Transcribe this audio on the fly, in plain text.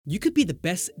You could be the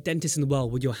best dentist in the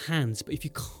world with your hands, but if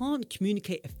you can't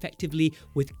communicate effectively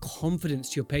with confidence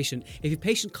to your patient, if your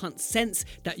patient can't sense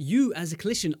that you as a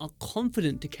clinician are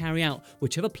confident to carry out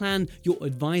whichever plan you're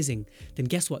advising, then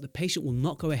guess what? The patient will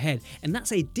not go ahead. And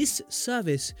that's a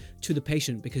disservice to the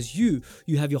patient because you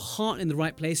have your heart in the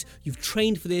right place, you've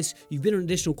trained for this, you've been on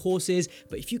additional courses,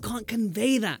 but if you can't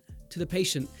convey that to the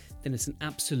patient, then it's an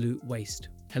absolute waste.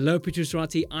 Hello,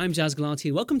 IC038, I'm Jazz Galati,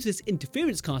 and welcome to this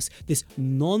interference cast, this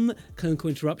non-clinical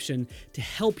interruption to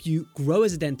help you grow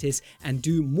as a dentist and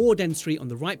do more dentistry on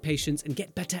the right patients and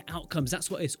get better outcomes.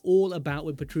 That's what it's all about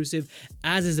with Protrusive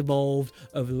as it's evolved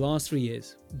over the last 3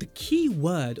 years. The key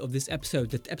word of this episode,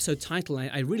 the episode title,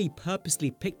 I really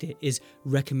purposely picked it, is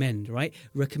recommend, right?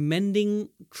 Recommending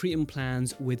treatment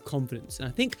plans with confidence. And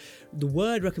I think the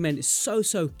word recommend is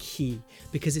so key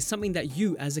because it's something that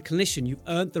you as a clinician, you've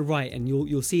earned the right, and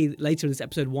you'll see later in this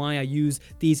episode why I use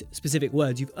these specific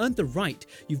words. You've earned the right.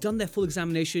 You've done their full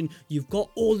examination. You've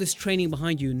got all this training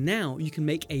behind you. Now you can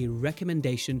make a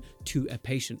recommendation to a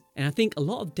patient. And I think a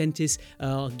lot of dentists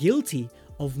are guilty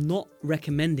of not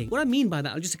recommending. What I mean by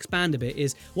that, I'll just expand a bit,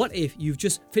 is what if you've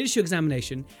just finished your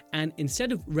examination and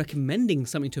instead of recommending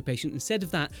something to a patient, instead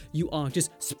of that, you are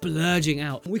just splurging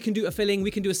out. We can do a filling, we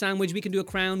can do a sandwich, we can do a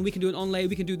crown, we can do an onlay,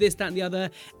 we can do this, that, and the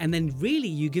other. And then really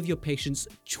you give your patients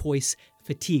choice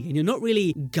fatigue, and you're not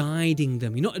really guiding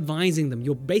them, you're not advising them,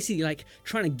 you're basically like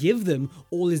trying to give them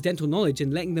all this dental knowledge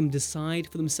and letting them decide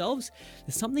for themselves.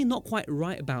 There's something not quite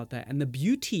right about that, and the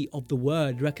beauty of the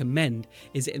word recommend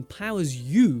is it empowers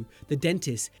you, the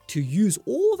dentist, to use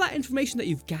all that information that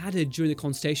you've gathered during the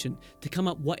consultation to come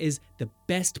up what is the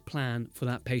best plan for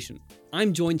that patient.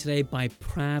 I'm joined today by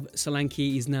Prav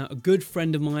Solanki. He's now a good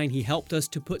friend of mine. He helped us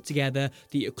to put together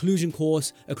the occlusion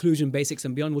course, Occlusion Basics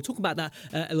and Beyond. We'll talk about that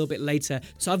a little bit later.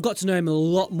 So I've got to know him a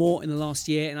lot more in the last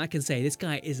year, and I can say this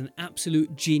guy is an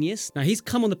absolute genius. Now, he's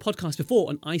come on the podcast before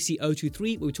on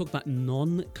IC038, where we talk about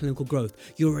non-clinical growth,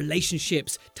 your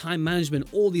relationships, time management,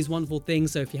 all these wonderful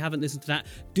things. So if you haven't listened to that,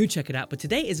 do check it out. But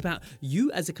today is about you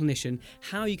as a clinician,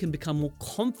 how you can become more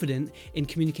confident in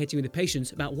communicating with the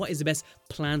patients about what is the best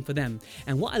plan for them.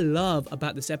 And what I love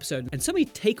about this episode, and so many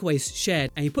takeaways shared,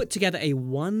 and he put together a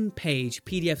one-page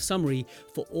PDF summary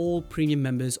for all premium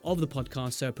members of the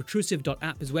podcast. So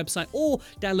protrusive.app is the website, or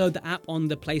download the app on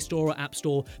the Play Store or App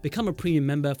Store, become a premium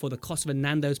member for the cost of a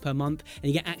Nando's per month,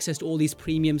 and you get access to all these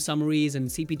premium summaries and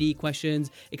CPD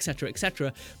questions, etc.,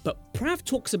 etc. But Prav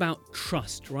talks about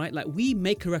trust, right? Like, we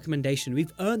make a recommendation,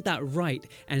 we've earned that right,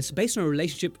 and it's based on a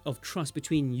relationship of trust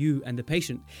between you and the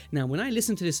patient. Now, when I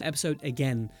listen to this episode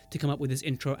again to come up with this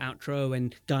intro, outro,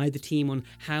 and guide the team on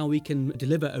how we can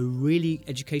deliver a really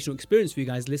educational experience for you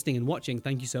guys listening and watching,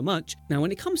 thank you so much. Now, when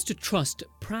it comes to trust,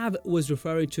 Prav was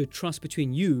referring to trust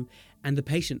between you and the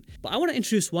patient. But I want to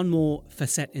introduce one more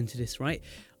facet into this, right?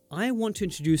 I want to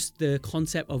introduce the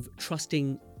concept of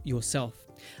trusting yourself.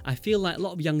 I feel like a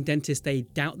lot of young dentists, they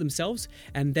doubt themselves,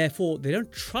 and therefore they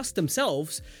don't trust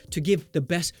themselves to give the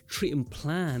best treatment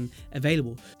plan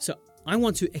available. So I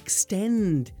want to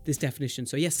extend this definition.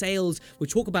 So yes, sales, we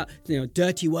talk about,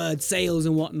 dirty words, sales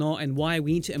and whatnot, and why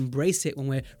we need to embrace it when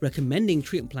we're recommending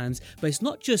treatment plans. But it's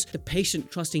not just the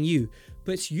patient trusting you,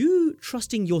 but it's you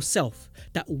trusting yourself,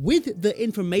 that with the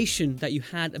information that you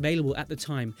had available at the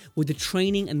time, with the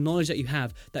training and knowledge that you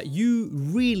have, that you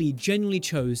really genuinely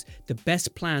chose the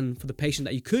best plan for the patient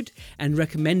that you could and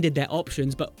recommended their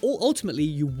options. But ultimately,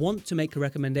 you want to make a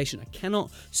recommendation. I cannot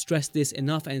stress this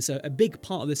enough. And it's a big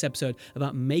part of this episode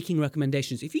about making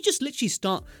recommendations. If you just literally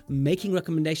start making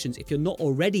recommendations, if you're not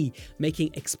already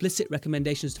making explicit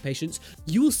recommendations to patients,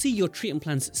 you will see your treatment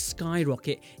plans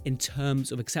skyrocket in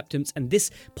terms of acceptance. And this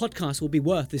podcast will be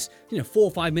worth this, 4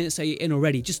 or 5 minutes that you're in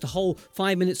already. Just the whole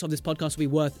 5 minutes of this podcast will be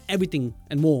worth everything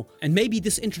and more. And maybe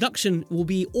this introduction will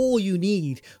be all you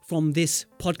need from this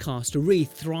podcast to really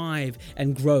thrive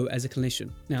and grow as a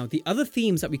clinician. Now, the other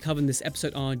themes that we cover in this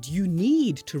episode are, do you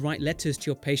need to write letters to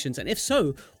your patients? And if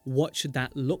so, what should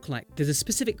that look like? There's a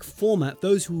specific format.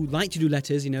 Those who like to do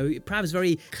letters, Prav is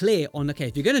very clear on, okay,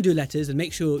 if you're going to do letters, then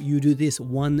make sure you do this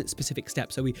one specific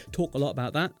step. So we talk a lot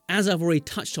about that. As I've already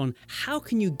touched on, how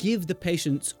can you give the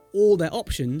patients all their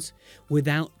options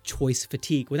without choice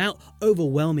fatigue, without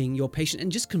overwhelming your patient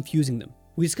and just confusing them?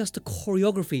 We discussed the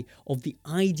choreography of the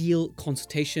ideal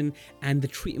consultation and the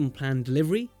treatment plan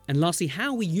delivery. And lastly,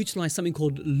 how we utilize something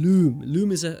called Loom.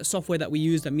 Loom is a software that we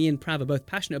use that me and Prav are both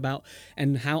passionate about,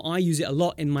 and how I use it a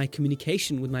lot in my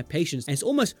communication with my patients. And it's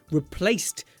almost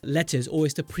replaced letters, or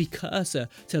it's the precursor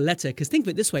to letter. Because think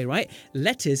of it this way, right?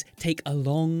 Letters take a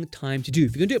long time to do.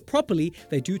 If you're going to do it properly,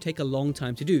 they do take a long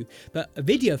time to do. But a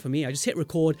video for me, I just hit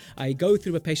record, I go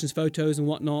through a patient's photos and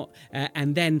whatnot,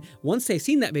 and then once they've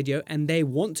seen that video and they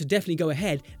want to definitely go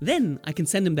ahead, then I can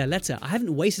send them their letter. I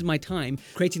haven't wasted my time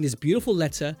creating this beautiful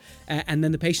letter, and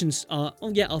then the patients are, oh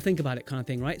yeah, I'll think about it kind of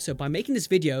thing, right? So by making this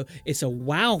video, it's a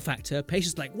wow factor.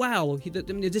 Patients like, wow,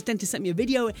 this dentist sent me a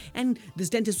video and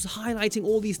this dentist was highlighting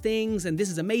all these things and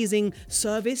this is amazing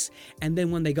service. And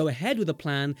then when they go ahead with a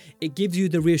plan, it gives you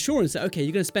the reassurance that, okay,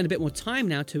 you're going to spend a bit more time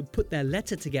now to put their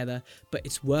letter together, but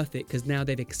it's worth it because now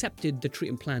they've accepted the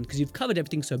treatment plan because you've covered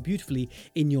everything so beautifully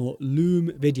in your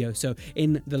Loom video. So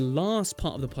in the last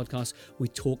part of the podcast, we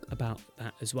talk about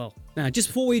that as well. Now, just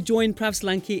before we join Prav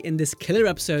Solanki in this killer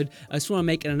episode, I just want to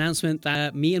make an announcement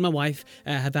that me and my wife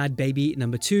have had baby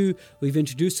number 2. We've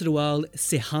introduced to the world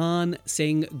Sihan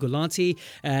Singh Gulati,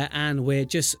 and we're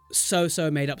just so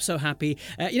made up, so happy.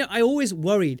 I always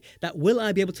worried that will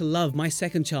I be able to love my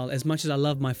second child as much as I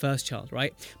love my first child,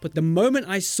 right? But the moment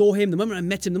I saw him, the moment I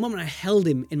met him, the moment I held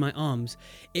him in my arms,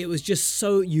 it was just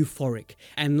so euphoric.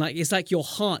 And it's like your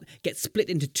heart gets split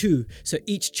into 2. So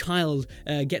each child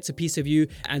gets a piece of you.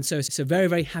 And so it's a very,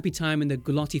 very happy time in the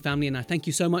Gulati family. And I thank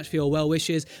you so much for your well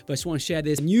wishes. But I just want to share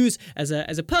this news as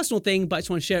a personal thing, but I just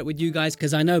want to share it with you guys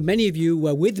because I know many of you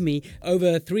were with me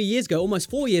over 3 years ago, almost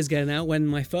 4 years ago now, when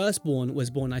my firstborn was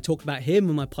born. I talked about him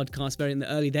on my podcast very in the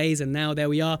early days, and now there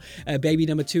we are. Baby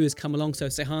number 2 has come along. So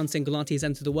Sihan Singh Gulati has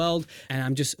entered the world, and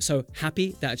I'm just so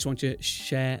happy that I just want to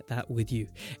share that with you.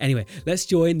 Anyway, let's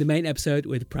join the main episode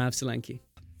with Prav Solanki.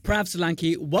 Prav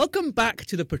Solanki, welcome back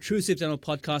to the Protrusive Dental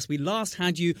Podcast. We last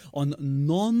had you on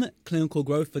non-clinical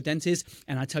growth for dentists,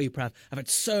 and I tell you, Prav, I've had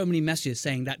so many messages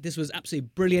saying that this was absolutely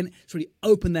brilliant. It's really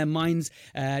opened their minds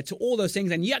to all those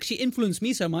things, and you actually influenced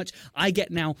me so much. I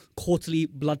get now quarterly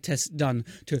blood tests done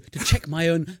to check my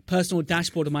own personal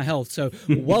dashboard of my health. So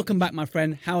welcome back, my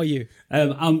friend. How are you?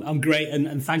 I'm great,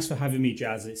 and thanks for having me,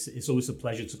 Jazz. It's always a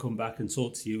pleasure to come back and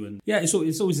talk to you. And yeah, it's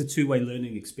always a two-way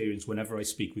learning experience whenever I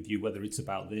speak with you, whether it's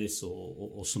about this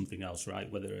or something else, right?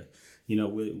 Whether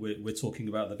we're talking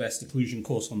about the best occlusion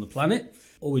course on the planet,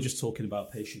 or we're just talking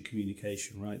about patient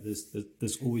communication, right?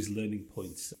 There's always learning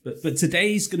points. But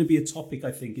today's going to be a topic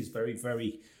I think is very,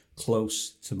 very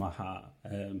close to my heart,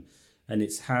 and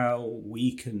it's how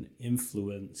we can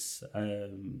influence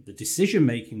the decision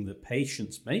making that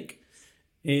patients make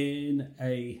in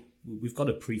a. We've got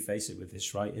to preface it with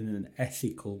this, right? In an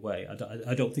ethical way.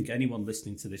 I don't think anyone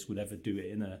listening to this would ever do it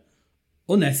in a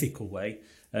unethical way,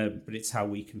 but it's how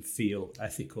we can feel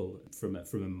ethical from a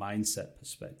mindset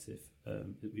perspective,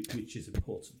 which is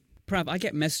important. Prav, I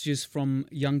get messages from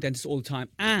young dentists all the time,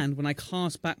 and when I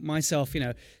cast back myself,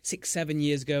 6-7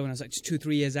 years ago, when I was like just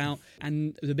 2-3 years out,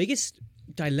 and the biggest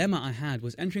dilemma I had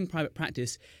was entering private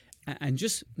practice and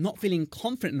just not feeling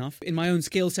confident enough in my own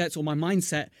skill sets or my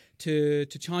mindset to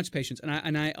charge patients.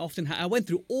 And I often I went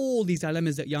through all these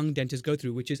dilemmas that young dentists go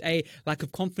through, which is a lack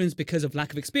of confidence because of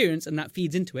lack of experience, and that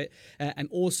feeds into it. And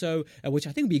also, which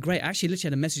I think would be great. I actually literally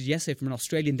had a message yesterday from an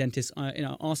Australian dentist,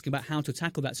 asking about how to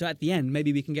tackle that. So at the end,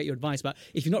 maybe we can get your advice about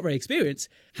if you're not very experienced,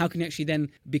 how can you actually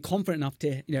then be confident enough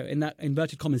to, in that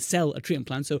inverted commas, sell a treatment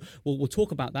plan. So we'll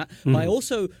talk about that. But I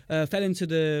also fell into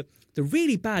the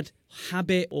really bad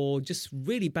habit or just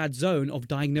really bad zone of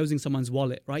diagnosing someone's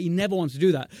wallet, right? You never want to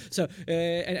do that. So,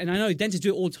 and I know dentists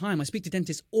do it all the time. I speak to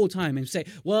dentists all the time and say,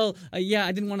 well, I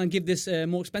didn't want to give this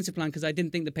more expensive plan because I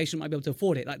didn't think the patient might be able to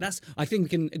afford it. Like I think we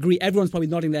can agree, everyone's probably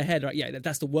nodding their head, right? Yeah,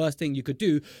 that's the worst thing you could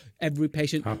do. Every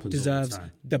patient deserves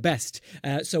the best.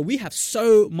 So we have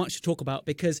so much to talk about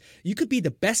because you could be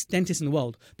the best dentist in the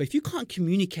world, but if you can't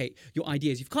communicate your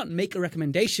ideas, if you can't make a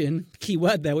recommendation, key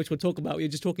word there, which we'll talk about, we were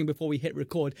just talking before we hit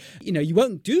record, you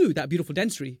won't do that beautiful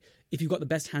dentistry if you've got the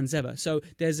best hands ever. So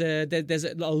there's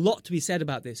a lot to be said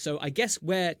about this. So I guess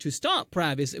where to start,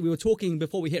 Prav, is we were talking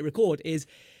before we hit record, is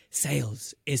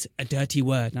sales is a dirty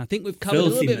word. And I think we've covered a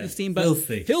little bit of this theme, but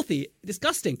filthy,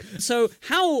 disgusting. So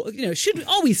how,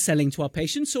 are we selling to our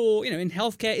patients, or, in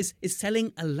healthcare, is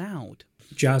selling allowed?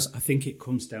 Jazz, I think it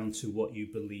comes down to what you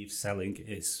believe selling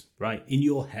is, right? In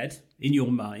your head, in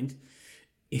your mind,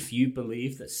 if you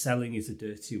believe that selling is a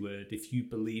dirty word, if you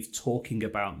believe talking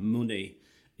about money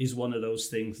is one of those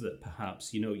things that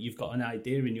perhaps, you've got an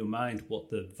idea in your mind what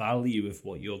the value of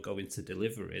what you're going to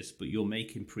deliver is, but you're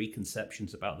making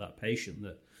preconceptions about that patient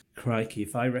that crikey,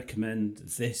 if I recommend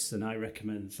this and I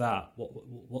recommend that,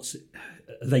 what's it?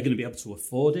 Are they going to be able to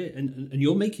afford it? And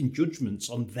you're making judgments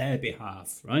on their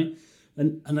behalf, right?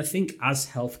 And I think as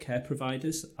healthcare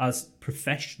providers, as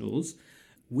professionals,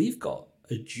 we've got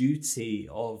a duty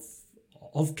of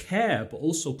care, but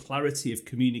also clarity of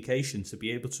communication to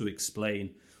be able to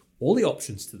explain all the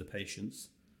options to the patients,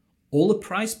 all the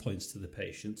price points to the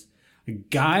patients, and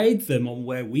guide them on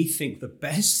where we think the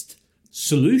best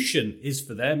solution is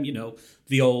for them.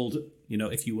 The old,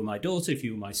 if you were my daughter, if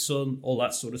you were my son, all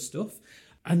that sort of stuff.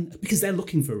 And because they're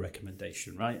looking for a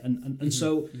recommendation, right? And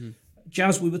so,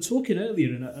 Jazz, we were talking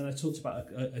earlier, and I talked about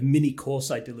a mini course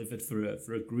I delivered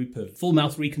for a group of full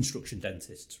mouth reconstruction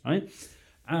dentists, right?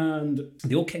 And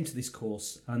they all came to this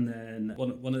course, and then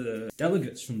one of the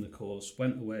delegates from the course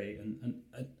went away,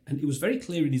 and it was very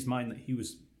clear in his mind that he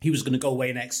was going to go away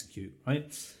and execute,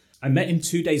 right? I met him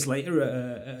 2 days later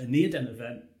at a Neodent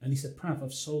event, and he said, Prav,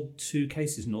 I've sold 2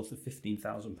 cases north of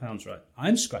 £15,000, right?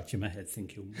 I'm scratching my head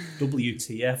thinking,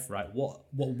 WTF, right?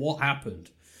 What happened?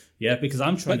 Yeah, because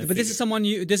I'm trying to. But this is someone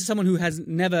who has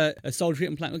never sold a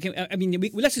treatment plan. Okay, I mean,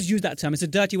 let's just use that term. It's a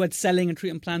dirty word, selling a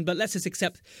treatment plan. But let's just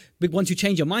accept, once you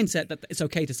change your mindset, that it's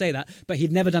okay to say that. But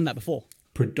he'd never done that before.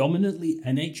 Predominantly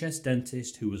NHS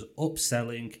dentist who was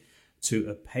upselling to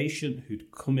a patient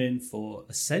who'd come in for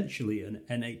essentially an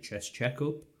NHS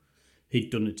checkup. He'd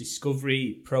done a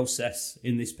discovery process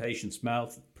in this patient's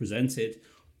mouth, presented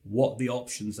what the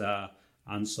options are,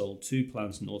 and sold 2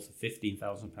 plans north of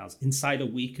 £15,000 inside a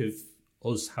week of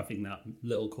us having that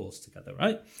little course together,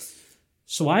 right?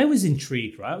 So I was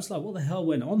intrigued, right? I was like, what the hell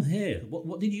went on here?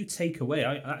 What did you take away?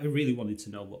 I really wanted to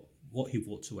know what he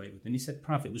walked away with. And he said,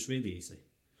 Prav, it was really easy.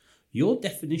 Your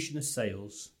definition of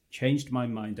sales changed my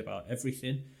mind about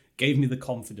everything, gave me the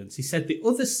confidence. He said the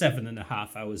other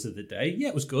 7.5 hours of the day, yeah,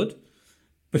 it was good.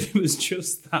 But it was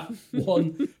just that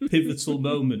one pivotal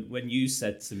moment when you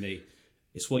said to me,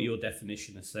 it's what your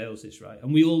definition of sales is, right?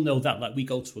 And we all know that, like we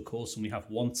go to a course and we have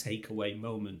one takeaway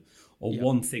moment or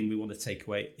one thing we want to take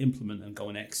away, implement and go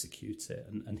and execute it.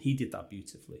 And he did that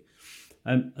beautifully.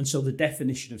 And so the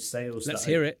definition of sales... Let's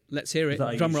hear it.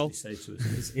 Drum roll. Say to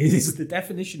us is the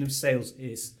definition of sales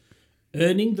is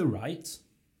earning the right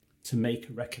to make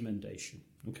a recommendation.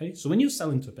 Okay? So when you're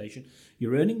selling to a patient,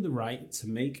 you're earning the right to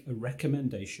make a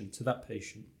recommendation to that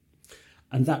patient.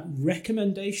 And that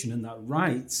recommendation and that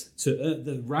right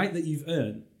the right that you've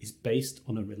earned is based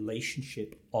on a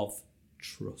relationship of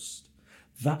trust.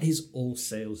 That is all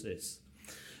sales is.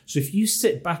 So if you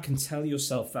sit back and tell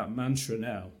yourself that mantra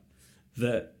now,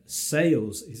 that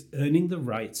sales is earning the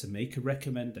right to make a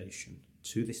recommendation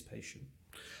to this patient,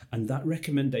 and that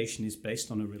recommendation is based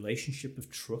on a relationship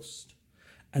of trust,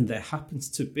 and there happens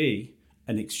to be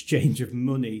an exchange of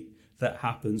money that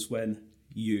happens when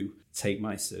you take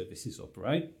my services up,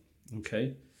 right?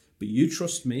 Okay. But you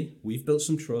trust me. We've built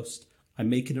some trust. I'm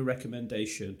making a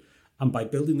recommendation. And by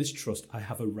building this trust, I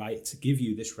have a right to give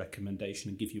you this recommendation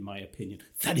and give you my opinion.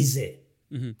 That is it.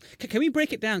 Mm-hmm. Can we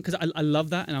break it down? Because I love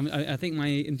that. And I think my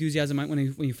enthusiasm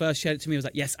when you first shared it to me, I was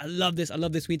like, yes, I love this.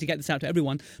 We need to get this out to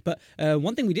everyone. But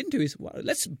one thing we didn't do is,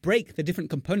 let's break the different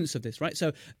components of this, right?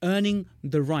 So earning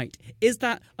the right.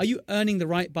 Are you earning the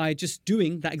right by just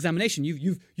doing that examination?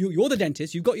 You're the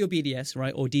dentist. You've got your BDS,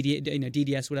 right? Or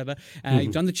DDS, whatever.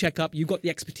 You've done the checkup. You've got the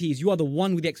expertise. You are the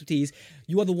one with the expertise.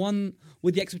 You are the one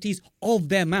with the expertise of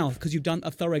their mouth because you've done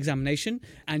a thorough examination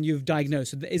and you've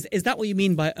diagnosed. So is that what you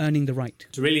mean by earning the right?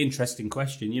 It's a really interesting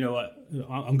question. You know what?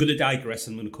 I'm going to digress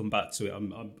and I'm going to come back to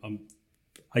it.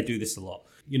 I do this a lot.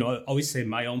 You know, I always say in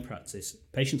my own practice,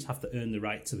 patients have to earn the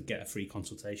right to get a free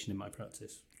consultation in my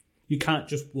practice. You can't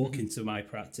just walk into my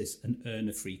practice and earn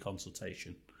a free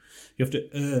consultation. You have to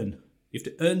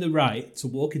earn the right to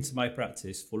walk into my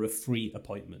practice for a free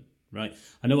appointment, right?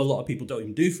 I know a lot of people don't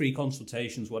even do free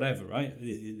consultations, whatever, right?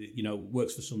 It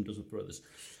works for some, doesn't for others.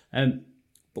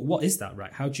 But what is that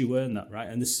right? How do you earn that right?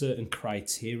 And there's certain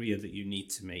criteria that you need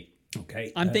to meet.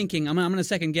 Okay. I'm thinking, I'm going to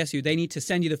second guess you. They need to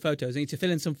send you the photos. They need to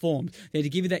fill in some forms. They need to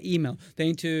give you their email. They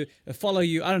need to follow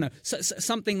you. I don't know,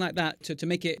 something like that to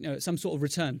make it some sort of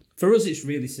return. For us, it's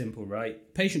really simple,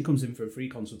 right? Patient comes in for a free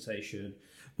consultation.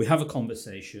 We have a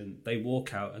conversation. They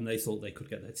walk out and they thought they could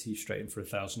get their teeth straightened for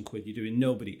 £1,000. You're doing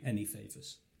nobody any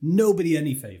favours. Nobody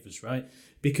any favours, right?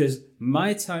 Because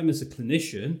my time as a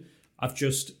clinician, I've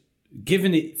just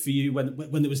given it for you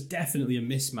when there was definitely a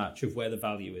mismatch of where the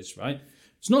value is, right?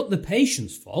 It's not the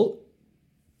patient's fault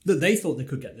that they thought they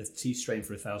could get their teeth straightened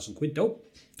for £1,000.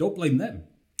 Don't blame them.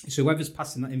 It's whoever's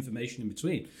passing that information in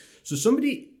between. So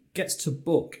somebody gets to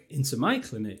book into my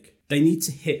clinic, they need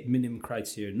to hit minimum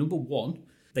criteria. Number one,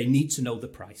 they need to know the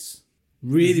price.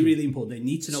 Really, really important. They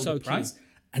need to know the price.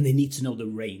 and they need to know the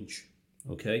range.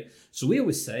 Okay, so we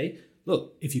always say,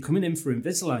 look, if you're coming in for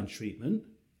Invisalign treatment,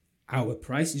 our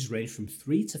prices range from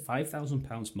 £3,000 to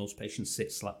 £5,000. Most patients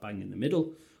sit slap bang in the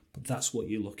middle, but that's what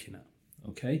you're looking at.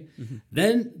 Okay,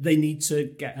 then they need to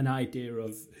get an idea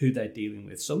of who they're dealing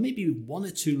with. So maybe one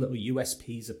or two little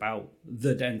USPs about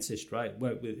the dentist, right?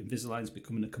 Where Invisalign's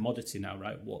becoming a commodity now,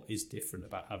 right? What is different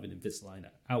about having Invisalign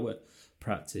at our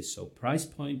practice? So price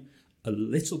point, a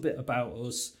little bit about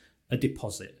us, a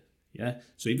deposit. Yeah.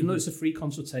 So even though it's a free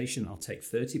consultation, I'll take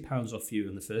 £30 off you,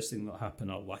 and the first thing that'll happen,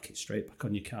 I'll whack it straight back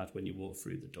on your card when you walk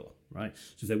through the door, right?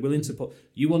 So if they're willing to put,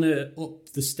 you want to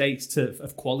up the stakes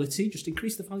of quality, just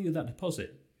increase the value of that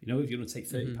deposit. You know, if you want to take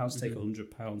 £30, take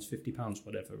 £100, £50,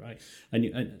 whatever, right?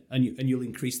 And you'll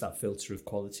increase that filter of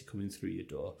quality coming through your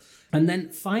door. And then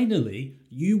finally,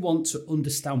 you want to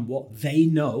understand what they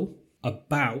know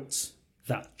about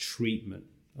that treatment.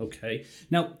 Okay.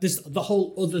 Now, there's the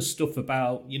whole other stuff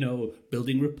about, you know,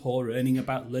 building rapport, learning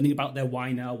about their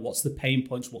why now. What's the pain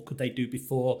points? What could they do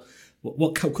before?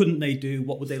 What couldn't they do?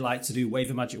 What would they like to do?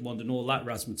 Wave a magic wand and all that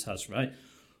razzmatazz, right?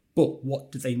 But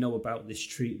what do they know about this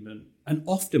treatment? And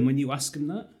often when you ask them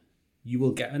that, you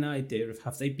will get an idea of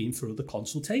have they been for other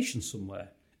consultations somewhere.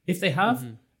 If they have,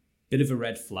 bit of a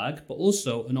red flag, but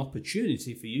also an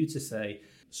opportunity for you to say,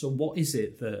 so what is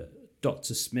it that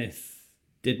Dr. Smith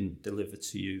didn't deliver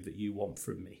to you that you want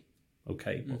from me?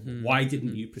 Okay, why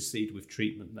didn't you proceed with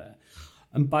treatment there?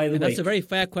 And by the way, that's a very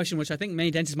fair question, which I think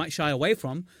many dentists might shy away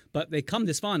from, but they come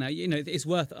this far now. You know, it's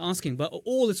worth asking. But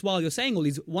all this while, you're saying all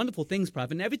these wonderful things,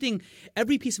 Prav, and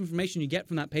every piece of information you get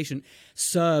from that patient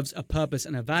serves a purpose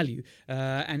and a value,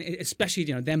 and especially,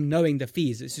 you know, them knowing the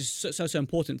fees. It's just so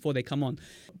important before they come on.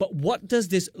 But what does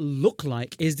this look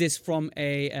like? Is this from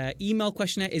a email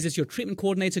questionnaire? Is this your treatment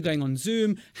coordinator going on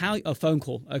Zoom? A phone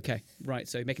call? Okay, right.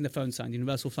 So making the phone sign,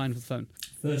 universal sign for the phone.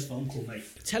 First phone call, mate.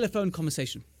 Telephone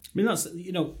conversation. I mean, that's,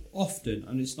 you know, often,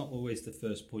 and it's not always the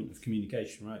first point of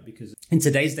communication, right? Because in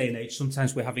today's day and age,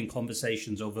 sometimes we're having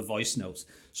conversations over voice notes.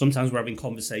 Sometimes we're having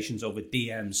conversations over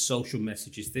DMs, social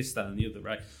messages, this, that, and the other,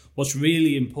 right? What's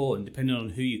really important, depending on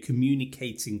who you're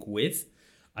communicating with,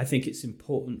 I think it's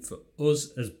important for us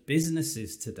as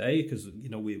businesses today, because, you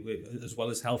know, we as well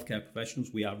as healthcare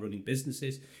professionals, we are running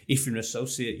businesses. If you're an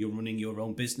associate, you're running your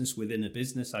own business within a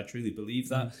business. I truly believe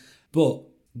that. But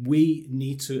we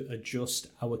need to adjust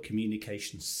our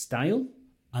communication style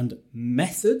and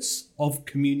methods of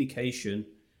communication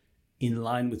in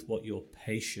line with what your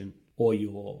patient or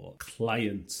your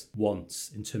client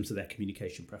wants in terms of their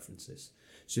communication preferences.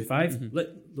 So if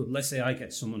let's say I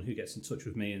get someone who gets in touch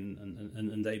with me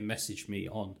and they message me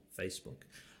on Facebook,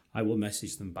 I will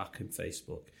message them back in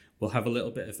Facebook. We'll have a little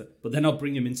bit of it, but then I'll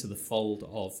bring them into the fold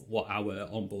of what our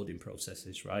onboarding process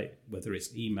is, right? Whether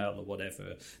it's email or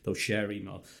whatever, they'll share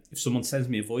email. If someone sends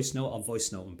me a voice note, I'll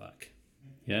voice note them back.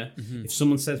 Yeah. If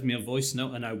someone sends me a voice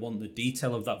note and I want the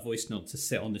detail of that voice note to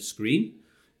sit on the screen,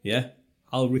 yeah,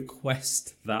 I'll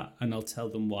request that and I'll tell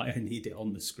them why I need it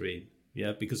on the screen.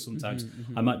 Yeah, because sometimes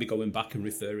I might be going back and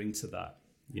referring to that.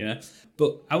 Yeah,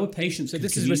 but our patients. So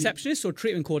this is receptionists or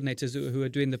treatment coordinators who are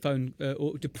doing the phone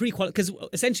or to pre-qualify, because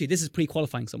essentially this is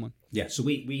pre-qualifying someone. Yeah, so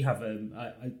we have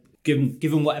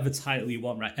given whatever title you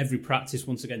want, right? Every practice,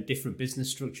 once again, different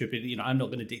business structure. But you know, I'm not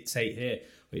going to dictate here.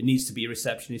 It needs to be a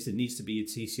receptionist. It needs to be a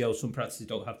TCO. Some practices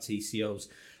don't have TCOs.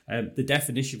 The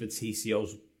definition of a TCO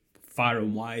is far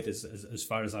and wide as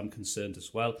far as I'm concerned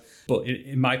as well. But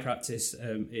in my practice,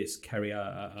 it's Kerry,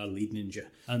 our lead ninja.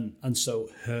 And so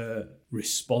her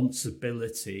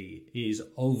responsibility is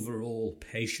overall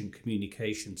patient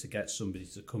communication to get somebody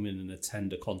to come in and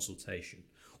attend a consultation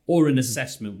or an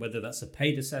assessment, whether that's a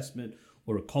paid assessment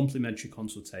or a complimentary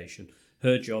consultation.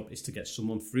 Her job is to get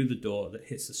someone through the door that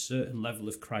hits a certain level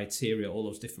of criteria, all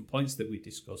those different points that we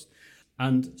discussed.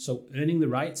 And so earning the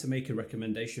right to make a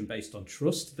recommendation based on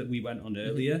trust that we went on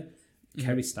earlier,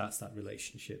 Kerry starts that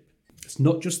relationship. It's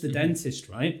not just the dentist,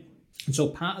 right? And so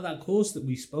part of that course that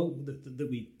we spoke,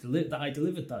 that I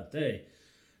delivered that day,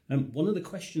 one of the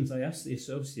questions I asked the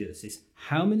associates is,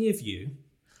 how many of you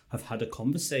have had a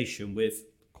conversation with,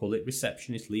 call it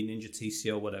receptionist, lead ninja,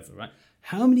 TCO, whatever, right?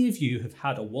 How many of you have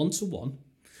had a one-to-one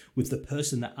with the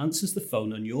person that answers the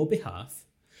phone on your behalf,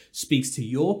 speaks to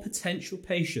your potential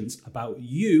patients about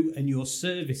you and your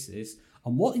services,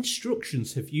 and what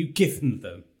instructions have you given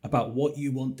them about what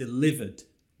you want delivered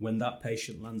when that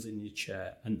patient lands in your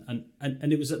chair? And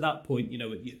it was at that point, you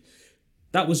know,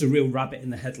 that was a real rabbit in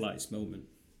the headlights moment.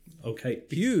 Okay.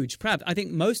 Huge. Prav, I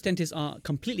think most dentists are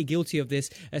completely guilty of this,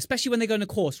 especially when they go on a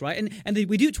course, right? And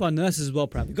we do it to our nurses as well,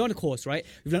 Prav. We go on a course, right?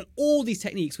 We've done all these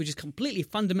techniques, which is completely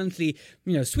fundamentally,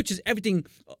 switches everything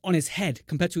on its head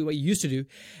compared to what you used to do.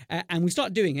 And we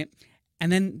start doing it.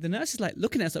 And then the nurse is like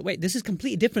looking at us like, wait, this is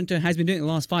completely different to how he's been doing it the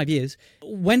last 5 years.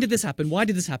 When did this happen? Why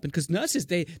did this happen? Because nurses,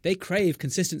 they crave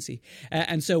consistency.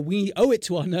 And so we owe it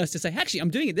to our nurse to say, actually, I'm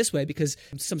doing it this way because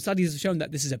some studies have shown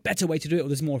that this is a better way to do it or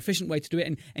there's a more efficient way to do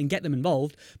it and get them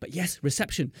involved. But yes,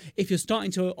 reception. If you're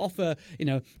starting to offer,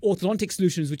 orthodontic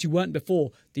solutions which you weren't before,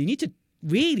 then you need to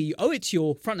really, you owe it to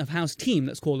your front of house team,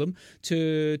 let's call them,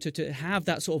 to have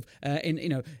that sort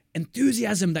of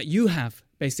enthusiasm that you have.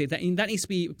 Basically, that needs to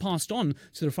be passed on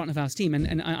to the front of house team.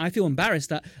 And I feel embarrassed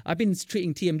that I've been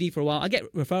treating TMD for a while. I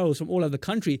get referrals from all over the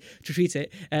country to treat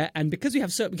it. And because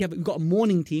we've got a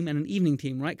morning team and an evening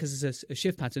team, right? Because it's a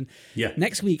shift pattern. Yeah.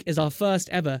 Next week is our first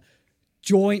ever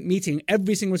joint meeting.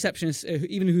 Every single receptionist,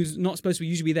 even who's not supposed to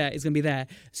usually be there, is going to be there.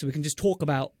 So we can just talk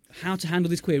about how to handle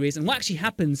these queries and what actually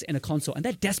happens in a consult. And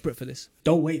they're desperate for this.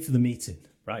 Don't wait for the meeting,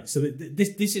 right? So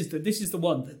this is the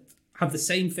one that have the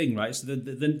same thing, right? So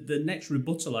the next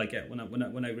rebuttal I get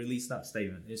when I release that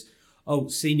statement is, oh,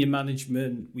 senior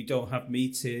management, we don't have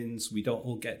meetings, we don't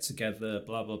all get together,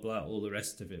 blah blah blah, all the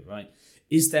rest of it, right?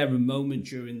 Is there a moment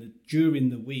during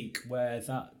the week where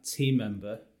that team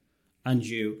member and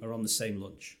you are on the same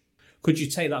lunch? Could you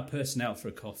take that person out for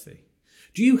a coffee?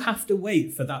 Do you have to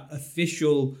wait for that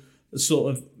official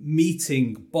sort of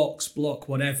meeting, box, block,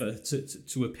 whatever,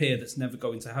 to appear that's never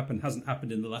going to happen, hasn't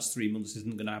happened in the last 3 months,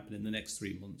 isn't going to happen in the next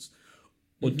 3 months?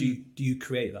 Or do you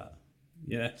create that?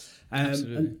 Yeah.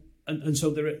 Absolutely. And so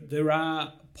there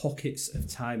are pockets of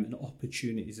time and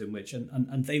opportunities in which,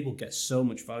 and they will get so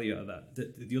much value out of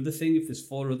that. The other thing, if there's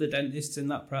 4 other dentists in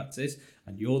that practice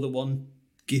and you're the one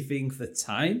giving the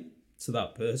time to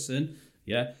that person,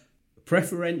 yeah,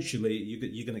 preferentially,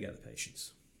 you're going to get the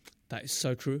patients. That is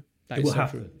so true. It will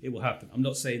happen. It will happen. I'm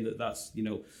not saying that that's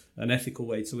an ethical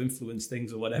way to influence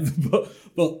things or whatever,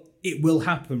 but it will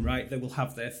happen, right? They will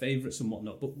have their favourites and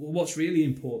whatnot. But what's really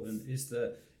important is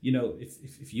that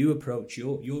if you approach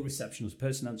your receptionist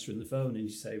person answering the phone and you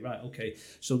say, right, okay,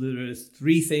 so there are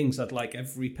 3 things I'd like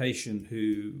every patient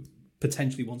who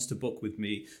potentially wants to book with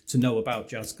me to know about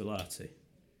Jaz Galati.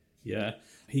 Yeah,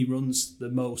 he runs the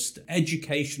most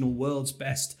educational, world's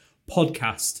best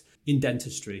podcast in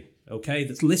dentistry. Okay,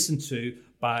 that's listened to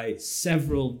by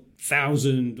several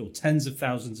thousand or tens of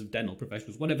thousands of dental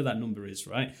professionals, whatever that number is,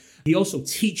 right? He also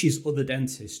teaches other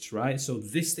dentists, right? So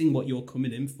this thing, what you're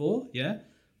coming in for, yeah,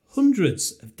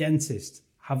 hundreds of dentists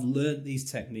have learned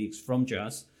these techniques from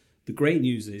Jaz. The great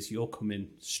news is you're coming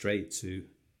straight to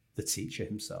the teacher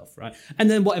himself, right?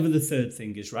 And then whatever the third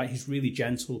thing is, right? He's really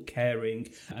gentle, caring,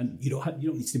 and you don't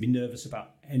need to be nervous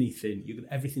about anything.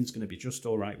 Everything's going to be just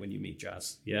all right when you meet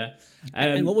Jaz, yeah?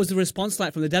 And what was the response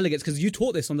like from the delegates? Because you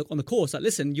taught this on the course. Like,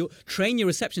 listen, you train your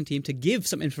reception team to give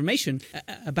some information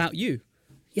about you.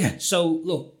 Yeah, so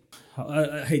look,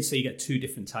 I hate to say you get 2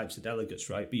 different types of delegates,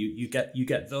 right? But you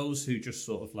get those who just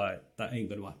sort of like, that ain't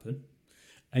going to happen.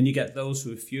 And you get those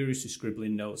who are furiously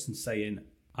scribbling notes and saying,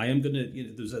 I am going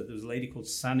to, there's a lady called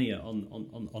Sania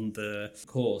on the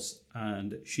course,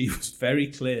 and she was very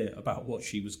clear about what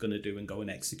she was going to do and go and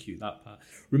execute that part.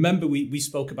 Remember, we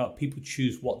spoke about people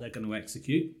choose what they're going to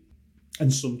execute,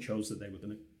 and some chose that they were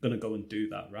going to go and do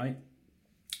that, right?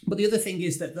 But the other thing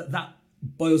is that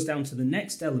boils down to the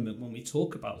next element when we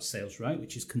talk about sales, right?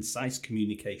 Which is concise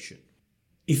communication.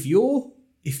 If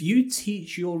you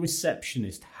teach your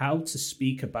receptionist how to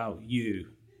speak about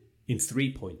you in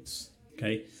 3 points,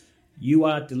 okay, you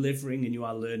are delivering and you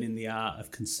are learning the art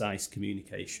of concise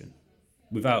communication,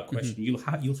 without question.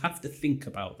 Mm-hmm. You'll have to think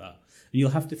about that, and you'll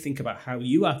have to think about how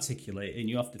you articulate it, and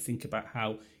you have to think about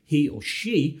how he or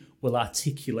she will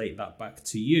articulate that back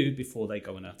to you before they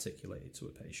go and articulate it to a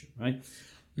patient, right?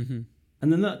 Mm-hmm.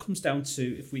 And then that comes down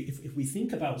to if we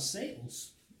think about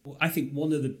sales, well, I think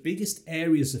one of the biggest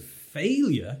areas of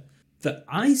failure that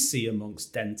I see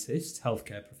amongst dentists,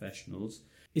 healthcare professionals,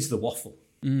 is the waffle.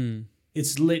 Mm.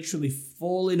 It's literally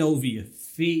falling over your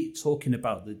feet, talking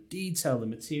about the detail, the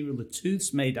material the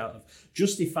tooth's made out of,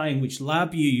 justifying which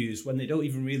lab you use when they don't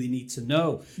even really need to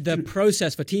know. The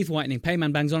process for teeth whitening,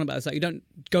 Payman bangs on about it. It's like you don't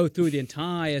go through the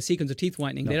entire sequence of teeth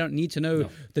whitening. No. They don't need to know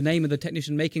the name of the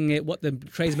technician making it, what the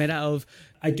tray's made out of.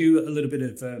 I do a little bit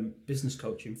of business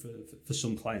coaching for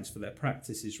some clients for their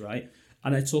practices, right?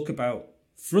 And I talk about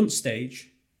front stage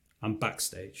and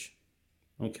backstage.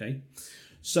 Okay.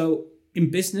 So in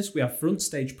business, we have front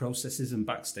stage processes and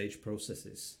backstage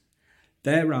processes.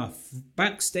 There are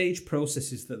backstage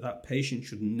processes that patient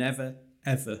should never,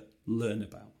 ever learn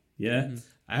about. Yeah.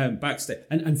 Backstage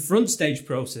and front stage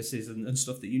processes and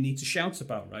stuff that you need to shout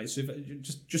about, right? So if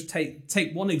just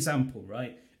take one example,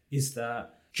 right? Is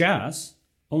that Jazz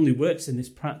only works in this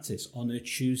practice on a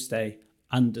Tuesday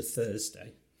and a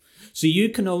Thursday. So you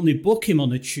can only book him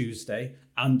on a Tuesday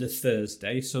and a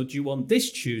Thursday. So do you want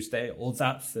this Tuesday or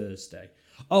that Thursday?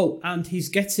 Oh, and he's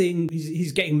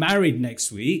getting married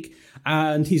next week,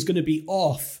 and he's going to be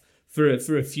off for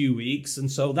a few weeks, and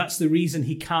so that's the reason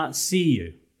he can't see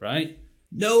you, right?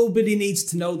 Nobody needs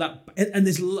to know that. And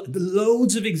there's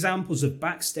loads of examples of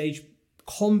backstage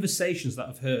conversations that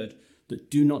I've heard that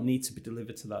do not need to be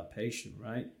delivered to that patient,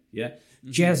 right? Yeah.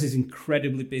 Mm-hmm. Jazz is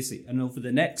incredibly busy. And over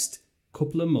the next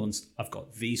couple of months, I've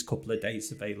got these couple of dates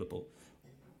available.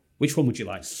 Which one would you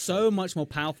like? So much more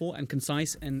powerful and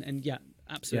concise and yeah,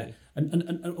 absolutely. Yeah.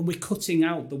 And we're cutting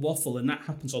out the waffle, and that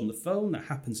happens on the phone, that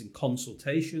happens in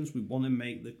consultations. We want to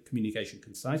make the communication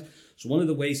concise. So one of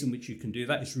the ways in which you can do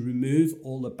that is remove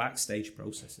all the backstage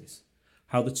processes,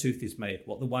 how the tooth is made,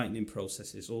 what the whitening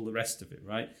process is, all the rest of it,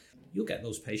 right? You'll get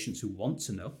those patients who want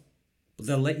to know, but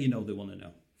they'll let you know they want to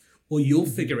know. Or you'll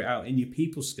figure it out in your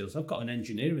people skills. I've got an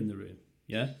engineer in the room,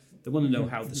 yeah? They want to know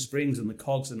how the springs and the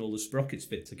cogs and all the sprockets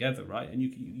fit together, right? And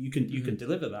you can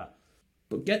deliver that.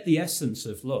 But get the essence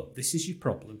of, look, this is your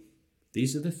problem.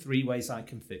 These are the 3 ways I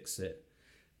can fix it.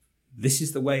 This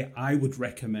is the way I would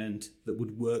recommend that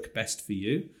would work best for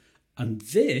you. And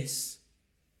this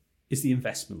is the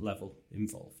investment level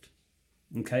involved.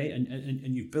 Okay?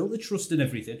 And you build the trust and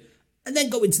everything. And then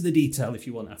go into the detail if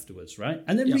you want afterwards, right?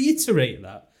 And then reiterate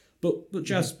that. But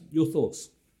Jazz, your thoughts?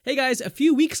 Hey guys, a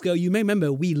few weeks ago, you may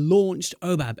remember we launched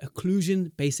OBAB,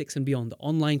 Occlusion Basics and Beyond, the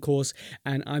online course,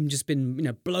 and I've just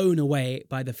been blown away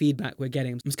by the feedback we're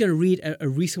getting. I'm just going to read a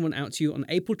recent one out to you on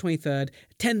April 23rd,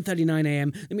 10:39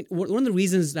 a.m. I mean, one of the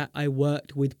reasons that I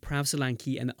worked with Prav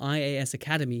Solanki and the IAS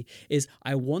Academy is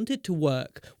I wanted to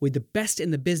work with the best in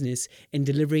the business in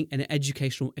delivering an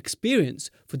educational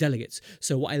experience for delegates.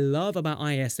 So what I love about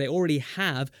IAS, they already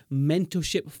have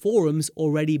mentorship forums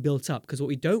already built up, because what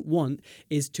we don't want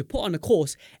is to put on a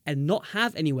course and not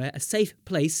have anywhere a safe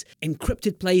place,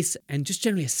 encrypted place, and just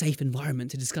generally a safe environment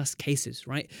to discuss cases,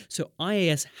 right? So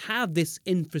IAS have this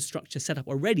infrastructure set up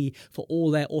already for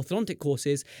all their orthodontic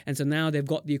courses, and so now they've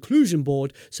got the occlusion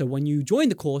board, so when you join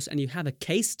the course and you have a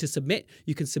case to submit,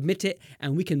 you can submit it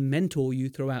and we can mentor you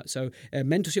throughout. So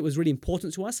mentorship was really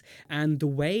important to us, and the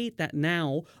way that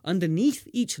now underneath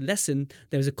each lesson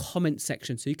there's a comment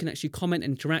section, so you can actually comment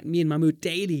and interact. Me and Mahmood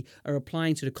daily are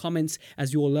replying to the comments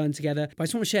as you all learn together. But I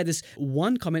just want to share this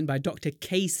one comment by Dr.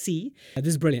 KC. This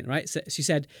is brilliant, right? So she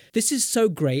said, "This is so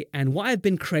great and what I've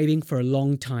been craving for a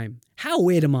long time. How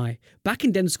weird am I? Back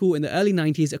in dental school in the early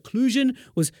 90s, occlusion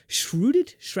was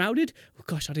shrouded? Oh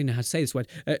gosh, I don't know how to say this word.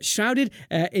 Shrouded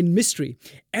in mystery.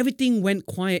 Everything went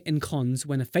quiet in cons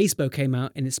when a Facebook came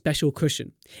out in its special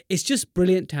cushion. It's just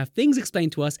brilliant to have things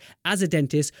explained to us as a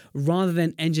dentist rather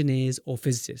than engineers or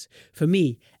physicists. For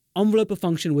me, envelope of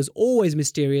function was always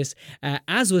mysterious,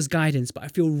 as was guidance, but I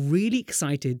feel really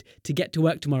excited to get to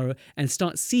work tomorrow and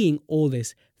start seeing all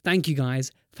this. Thank you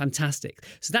guys. Fantastic."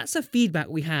 So that's the feedback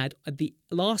we had at the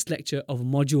last lecture of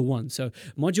Module 1. So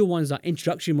Module 1 is our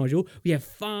introductory module. We have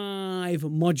 5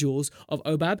 modules of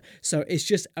OBAB. So it's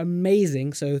just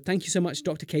amazing. So thank you so much,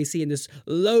 Dr. Casey. And there's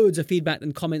loads of feedback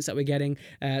and comments that we're getting.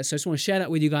 So I just want to share that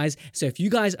with you guys. So if you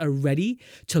guys are ready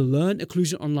to learn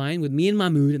occlusion online with me and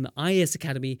Mahmood and the IAS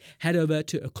Academy, head over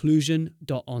to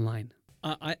occlusion.online.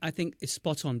 I think it's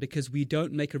spot on, because we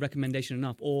don't make a recommendation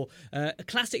enough. Or a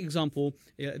classic example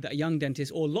that a young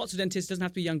dentist, or lots of dentists, doesn't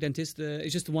have to be young dentists,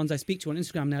 it's just the ones I speak to on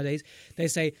Instagram nowadays, they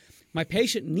say, "My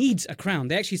patient needs a crown."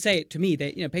 They actually say it to me.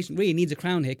 Patient really needs a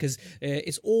crown here because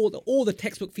it's all the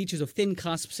textbook features of thin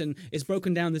cusps and it's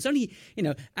broken down. There's only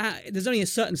a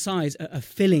certain size a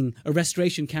filling, a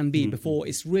restoration can be before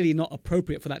it's really not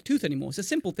appropriate for that tooth anymore. It's a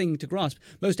simple thing to grasp.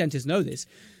 Most dentists know this.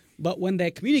 But when they're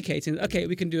communicating, okay,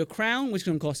 we can do a crown, which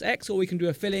can cost X, or we can do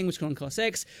a filling, which can cost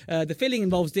X. The filling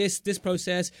involves this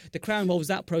process. The crown involves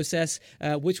that process.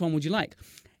 Which one would you like?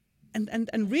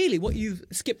 And really, what you've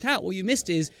skipped out, what you missed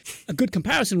is a good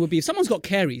comparison would be if someone's got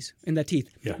caries in their teeth,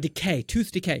 decay,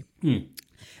 tooth decay.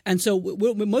 And so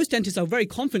most dentists are very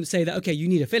confident to say that, okay, you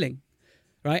need a filling.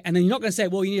 Right, and then you're not going to say,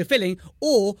 well, you need a filling,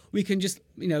 or we can just,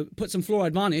 put some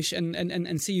fluoride varnish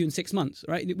and see you in 6 months,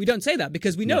 right? We don't say that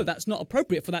because we know that's not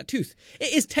appropriate for that tooth.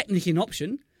 It is technically an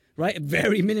option, right? A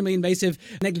very minimally invasive,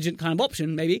 negligent kind of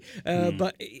option, maybe,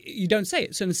 but you don't say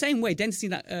it. So in the same way, dentists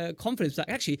need that confidence that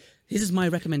actually, this is my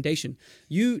recommendation.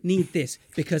 You need this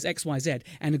because X, Y, Z.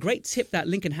 And a great tip that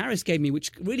Lincoln Harris gave me, which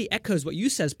really echoes what you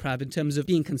says, Prav, in terms of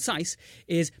being concise,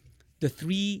 is the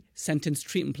 3-sentence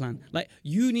treatment plan. Like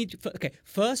you need to, okay,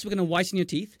 first we're going to whiten your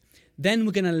teeth, then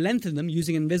we're going to lengthen them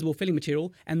using invisible filling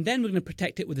material, and then we're going to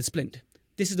protect it with a splint.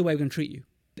 This is the way we're going to treat you.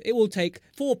 It will take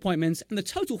 4 appointments, and the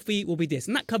total fee will be this,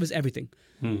 and that covers everything.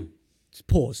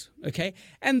 Pause, okay?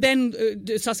 And then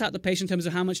suss out the patient in terms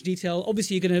of how much detail.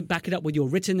 Obviously, you're going to back it up with your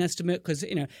written estimate because,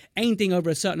 anything over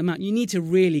a certain amount, you need to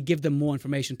really give them more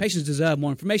information. Patients deserve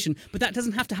more information, but that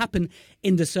doesn't have to happen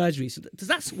in the surgery. So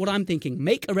that's what I'm thinking.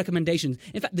 Make a recommendation.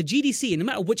 In fact, the GDC, no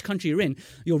matter which country you're in,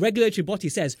 your regulatory body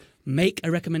says, make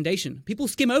a recommendation. People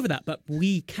skim over that, but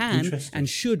we can and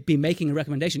should be making a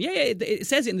recommendation. Yeah, it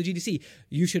says it in the GDC.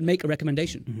 You should make a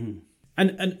recommendation. Mm-hmm. And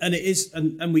it is,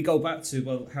 and we go back to,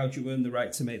 well, how do you earn the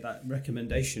right to make that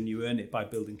recommendation? You earn it by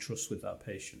building trust with that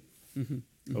patient.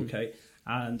 Okay?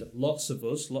 And lots of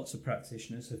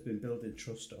practitioners have been building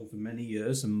trust over many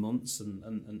years and months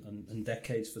and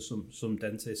decades for some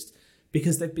dentists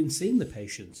because they've been seeing the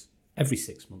patients every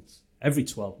 6 months, every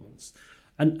 12 months.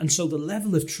 And so the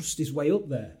level of trust is way up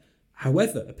there.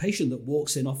 However, a patient that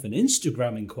walks in off an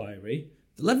Instagram inquiry,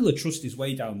 the level of trust is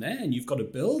way down there, and you've got to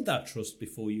build that trust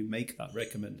before you make that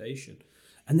recommendation.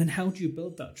 And then how do you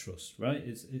build that trust, right?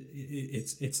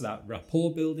 It's that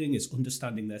rapport building, it's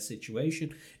understanding their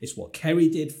situation, it's what Kerry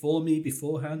did for me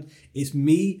beforehand, it's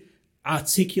me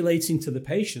articulating to the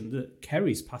patient that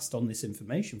Kerry's passed on this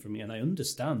information from me, and I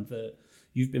understand that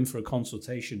you've been for a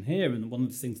consultation here, and one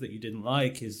of the things that you didn't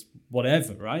like is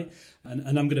whatever, right?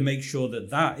 And I'm going to make sure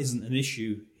that isn't an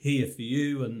issue here for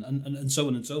you, and so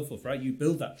on and so forth, right? You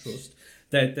build that trust.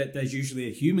 There's usually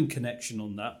a human connection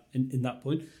on that in that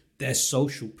point. There's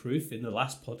social proof. In the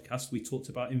last podcast, we talked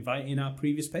about inviting our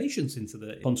previous patients into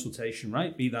the consultation,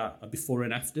 right? Be that a before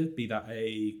and after, be that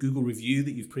a Google review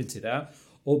that you've printed out,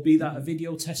 or be that a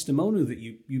video testimonial that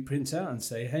you print out and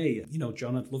say, hey,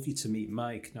 John, I'd love you to meet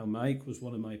Mike. Now, Mike was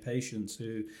one of my patients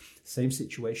who, same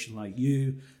situation like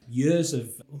you, years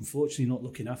of unfortunately not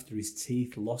looking after his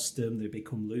teeth, lost them, they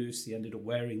become loose. He ended up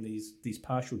wearing these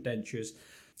partial dentures.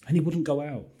 And he wouldn't go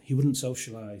out. He wouldn't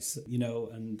socialise,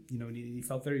 and he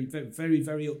felt very, very, very,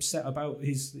 very upset about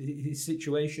his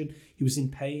situation. He was in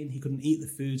pain. He couldn't eat the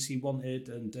foods he wanted.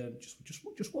 And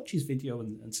just watch his video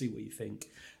and see what you think.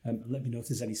 And let me know if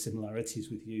there's any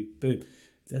similarities with you. Boom.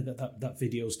 That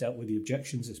video's dealt with the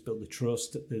objections. It's built the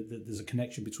trust. There's a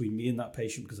connection between me and that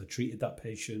patient because I treated that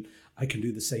patient. I can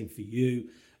do the same for you.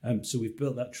 So we've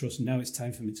built that trust. Now it's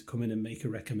time for me to come in and make a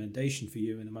recommendation for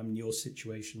you. And I'm in your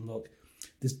situation. Look,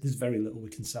 there's very little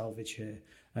we can salvage here,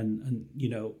 and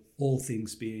all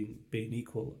things being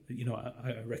equal,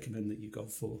 I recommend that you go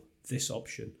for this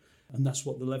option, and that's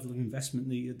what the level of investment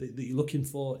that you're looking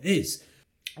for is.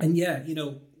 And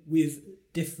with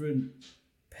different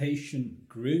patient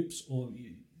groups, or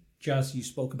Jazz, you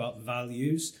spoke about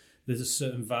values. There's a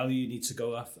certain value you need to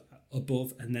go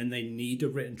above, and then they need a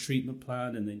written treatment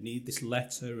plan, and they need this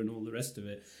letter and all the rest of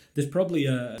it. There's probably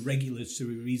a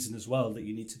regulatory reason as well that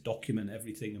you need to document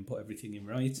everything and put everything in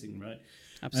writing, right?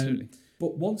 Absolutely.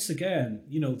 But once again,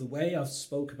 the way I've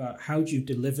spoke about how do you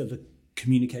deliver the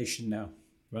communication now,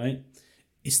 right?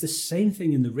 It's the same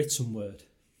thing in the written word,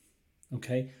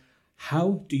 okay?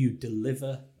 How do you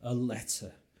deliver a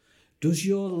letter? Does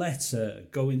your letter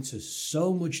go into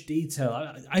so much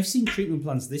detail? I've seen treatment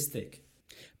plans this thick.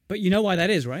 But you know why that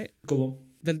is, right? Go on.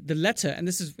 The letter, and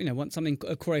this is something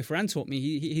Corey Ferran taught me.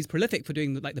 He's prolific for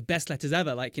doing the best letters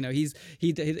ever. He's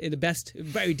the best,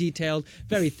 very detailed,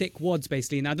 very thick wads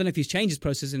basically. And I don't know if he's changed his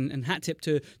process, and hat tip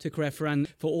to Corey Ferran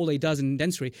for all he does in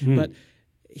dentistry. But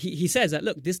he says that,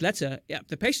 look, this letter,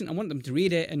 the patient, I want them to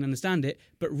read it and understand it,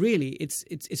 but really it's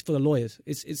for the lawyers.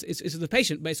 It's for the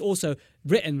patient, but it's also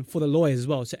written for the lawyers as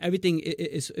well. So everything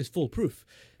is foolproof.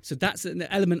 So that's an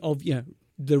element of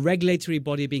the regulatory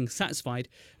body being satisfied,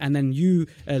 and then you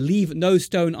leave no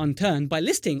stone unturned by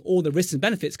listing all the risks and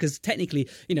benefits, because technically,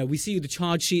 we see the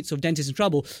charge sheets of dentists in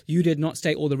trouble. You did not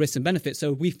state all the risks and benefits.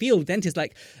 So we feel dentists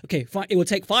like, okay, fine, it will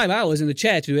take 5 hours in the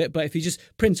chair to do it, but if you just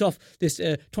print off this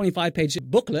 25-page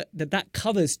booklet, that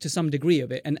covers to some degree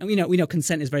of it. And we know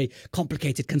consent is very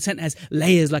complicated. Consent has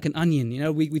layers like an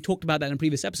onion. We talked about that in a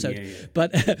previous episode. Yeah.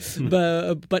 But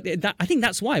I think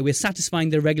that's why we're satisfying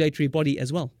the regulatory body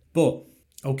as well. But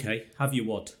okay, have you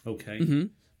what? Okay. Mm-hmm.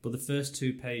 But the first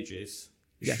 2 pages...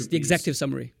 Yes, the executive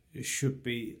summary. It should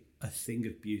be a thing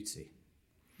of beauty.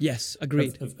 Yes,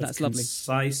 agreed. That's lovely.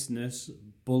 Conciseness,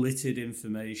 bulleted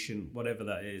information, whatever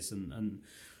that is. And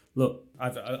Look,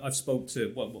 I've spoke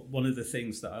to one of the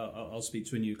things that I'll speak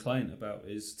to a new client about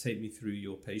is take me through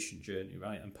your patient journey,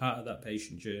 right? And part of that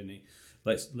patient journey,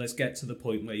 let's get to the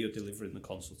point where you're delivering the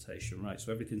consultation, right?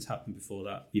 So everything's happened before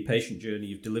that. Your patient journey,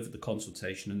 you've delivered the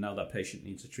consultation, and now that patient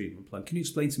needs a treatment plan. Can you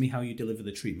explain to me how you deliver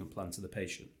the treatment plan to the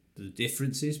patient? The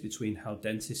differences between how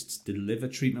dentists deliver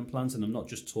treatment plans, and I'm not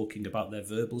just talking about their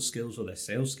verbal skills or their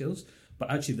sales skills, but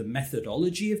actually the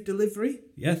methodology of delivery,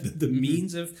 the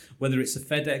means of, whether it's a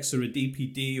FedEx or a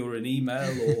DPD or an email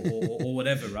or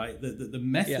whatever, right? The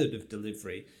method of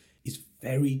delivery is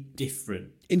very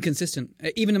different. Inconsistent.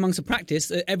 Even amongst a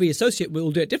practice, every associate will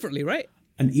do it differently, right?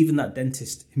 And even that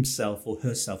dentist himself or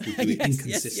herself will do it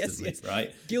inconsistently,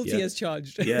 right? Guilty as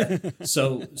charged. Yeah.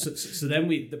 So then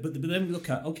we look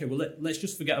at, okay, well, let's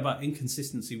just forget about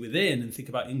inconsistency within and think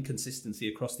about inconsistency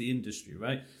across the industry,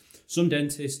 right? Some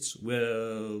dentists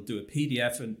will do a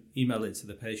PDF and email it to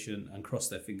the patient and cross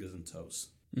their fingers and toes.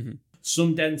 Mm-hmm.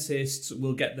 Some dentists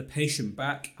will get the patient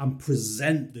back and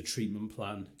present the treatment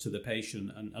plan to the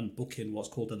patient and book in what's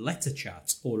called a letter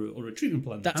chat or a treatment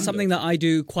plan. That's something that I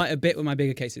do quite a bit with my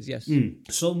bigger cases, yes.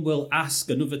 Some will ask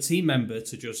another team member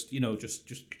to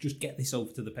just get this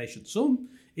over to the patient. Some,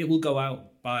 it will go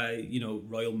out by,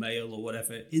 Royal Mail or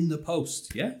whatever in the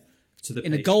post, to the patient.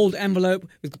 In a gold envelope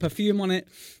with perfume on it.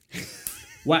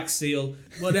 Wax seal,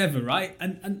 whatever, right?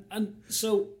 And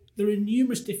so there are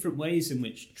numerous different ways in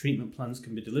which treatment plans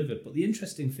can be delivered. But the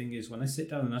interesting thing is when I sit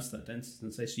down and ask that dentist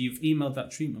and say, so you've emailed that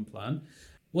treatment plan,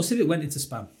 what's if it went into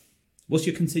spam? What's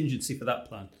your contingency for that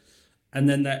plan? And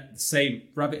then that same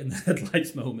rabbit in the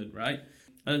headlights moment, right?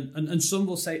 And some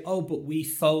will say, oh, but we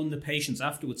phone the patients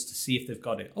afterwards to see if they've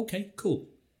got it. Okay, cool.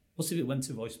 What's if it went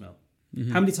to voicemail?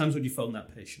 Mm-hmm. How many times would you phone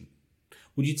that patient?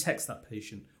 Would you text that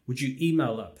patient? Would you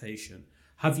email that patient?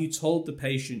 Have you told the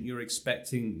patient you're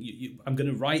expecting, I'm going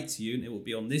to write to you and it will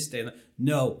be on this day?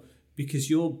 No,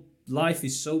 because your life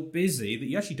is so busy that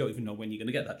you actually don't even know when you're going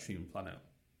to get that treatment plan out.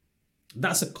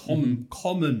 That's a common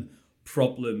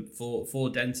problem for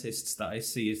dentists that I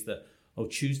see is that,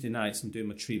 Tuesday nights I'm doing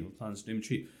my treatment plans,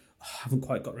 I haven't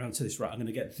quite got around to this, right? I'm going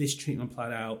to get this treatment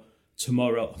plan out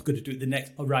tomorrow. I'm going to do it the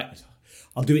next,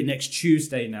 I'll do it next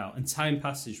Tuesday now. And time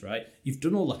passes, right? You've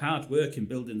done all the hard work in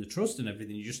building the trust and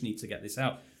everything. You just need to get this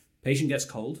out. Patient gets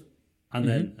cold. And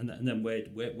then where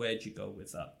do you go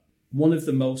with that? One of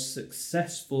the most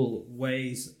successful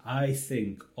ways, I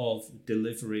think, of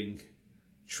delivering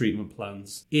treatment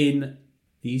plans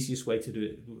the easiest way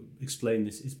to explain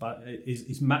this is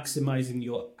maximizing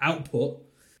your output,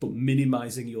 but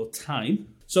minimizing your time.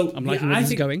 So I'm liking where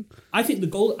this is going. I think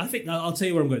I'll tell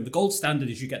you where I'm going. The gold standard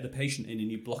is you get the patient in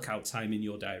and you block out time in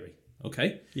your diary.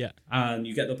 Okay? Yeah. And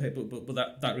you get the paper,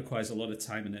 but that requires a lot of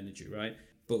time and energy, right?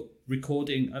 But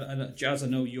recording, and Jazz, I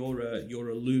know you're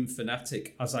a Loom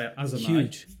fanatic, as am I.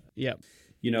 Huge. Yeah.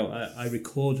 I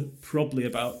record probably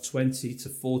about 20 to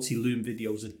 40 Loom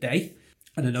videos a day.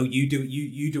 And I know you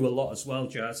do a lot as well,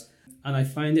 Jazz. And I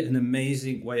find it an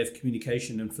amazing way of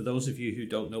communication. And for those of you who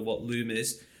don't know what Loom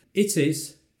is, it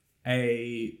is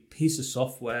a piece of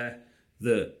software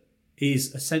that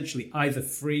is essentially either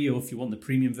free or if you want the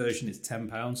premium version, it's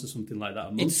 £10 or something like that a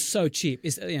month. It's so cheap.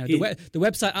 It's the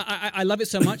website. I love it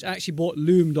so much. I actually bought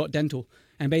loom.dental.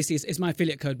 And basically, it's my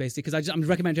affiliate code, basically, because I'm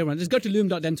recommending to everyone, just go to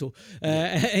loom.dental.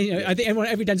 I think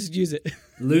every dentist use it.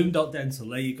 Loom.dental,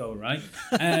 there you go, right?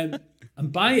 And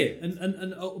buy it.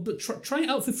 But try it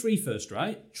out for free first,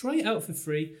 right? Try it out for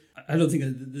free. I don't think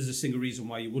there's a single reason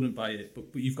why you wouldn't buy it,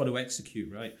 but you've got to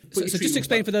execute, right? So just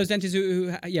explain for those dentists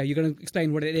who you're going to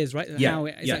explain what it is, right? How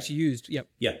it's actually used. Yep.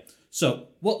 Yeah. So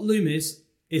what Loom is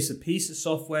a piece of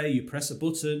software. You press a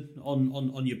button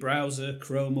on your browser,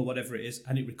 Chrome or whatever it is,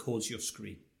 and it records your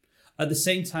screen. At the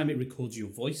same time, it records your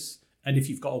voice. And if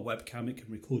you've got a webcam, it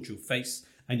can record your face.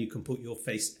 And you can put your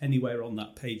face anywhere on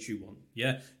that page you want.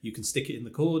 Yeah, you can stick it in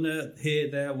the corner, here,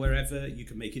 there, wherever. You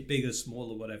can make it bigger,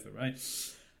 smaller, whatever, right?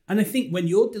 And I think when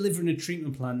you're delivering a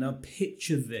treatment plan, now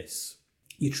picture this.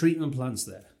 Your treatment plan's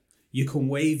there. You can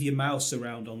wave your mouse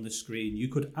around on the screen. You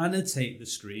could annotate the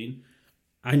screen,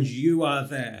 and you are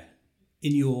there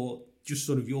in your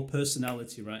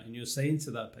personality, right? And you're saying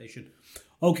to that patient,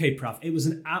 okay, Prav, it was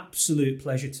an absolute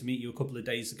pleasure to meet you a couple of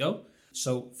days ago.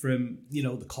 So from,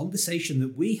 the conversation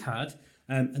that we had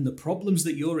and the problems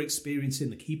that you're experiencing,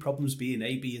 the key problems being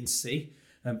A, B, and C,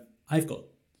 I've got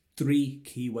 3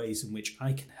 key ways in which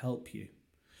I can help you.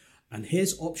 And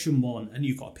here's option 1. And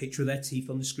you've got a picture of their teeth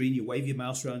on the screen. You wave your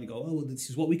mouse around and you go, oh, well, this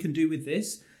is what we can do with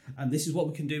this. And this is what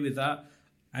we can do with that.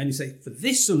 And you say, for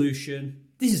this solution,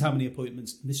 this is how many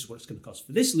appointments, and this is what it's going to cost.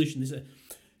 For this solution,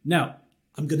 Now,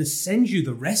 I'm going to send you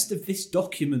the rest of this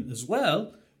document as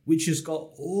well, which has got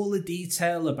all the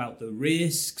detail about the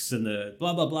risks and the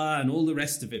blah, blah, blah, and all the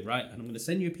rest of it, right? And I'm going to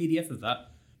send you a PDF of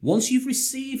that. Once you've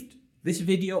received this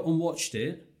video and watched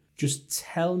it, just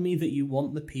tell me that you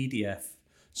want the PDF.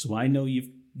 So I know you've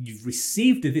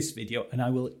received this video, and I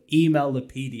will email the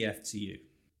PDF to you.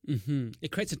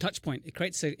 It creates a touch point. It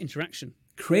creates an interaction.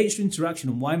 Creates interaction.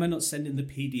 And why am I not sending the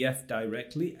PDF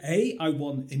directly? A, I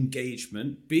want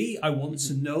engagement. B, I want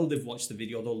to know they've watched the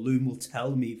video, although Loom will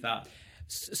tell me that.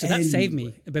 So that saved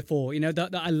me before, that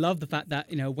I love the fact that,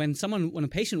 when a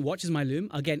patient watches my Loom,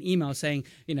 I'll get an email saying,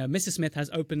 Mr. Smith has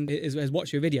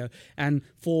watched your video. And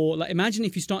imagine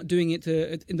if you start doing it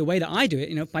in the way that I do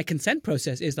it, my consent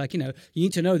process is you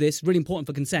need to know this, really important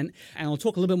for consent. And I'll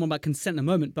talk a little bit more about consent in a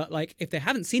moment. But if they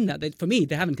haven't seen that, for me,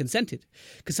 they haven't consented.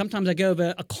 Because sometimes I go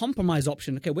over a compromise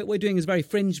option. Okay, what we're doing is very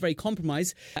fringe, very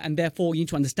compromise. And therefore, you need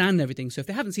to understand everything. So if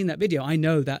they haven't seen that video, I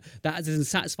know that doesn't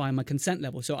satisfy my consent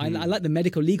level. So I like the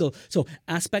medical legal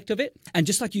aspect of it. And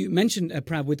just like you mentioned,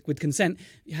 Prav, with consent,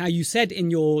 how you said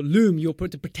in your Loom, you're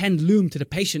to pretend Loom to the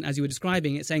patient as you were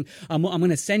describing it, saying, I'm going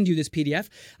to send you this PDF.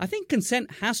 I think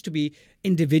consent has to be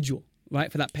individual. Right,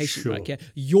 for that patient, sure. Right? Yeah,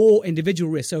 your individual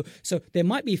risk. So there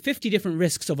might be 50 different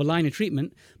risks of a line of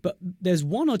treatment, but there's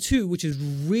one or two which is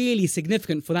really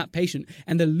significant for that patient.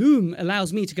 And the Loom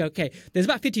allows me to go, okay, there's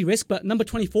about 50 risks, but number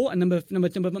 24 and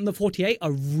number 48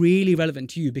 are really relevant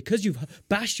to you because you've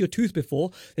bashed your tooth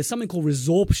before. There's something called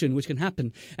resorption which can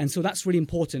happen, and so that's really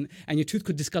important. And your tooth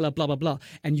could discolor, blah blah blah.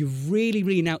 And you've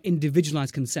really now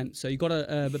individualized consent. So you've got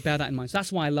to bear that in mind. So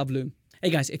that's why I love Loom. Hey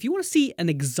guys, if you want to see an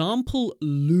example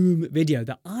Loom video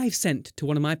that I've sent to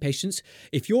one of my patients,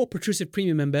 if you're a Protrusive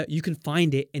Premium member, you can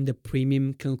find it in the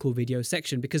Premium Clinical Video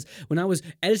section. Because when I was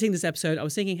editing this episode, I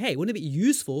was thinking, hey, wouldn't it be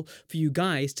useful for you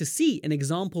guys to see an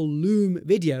example Loom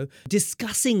video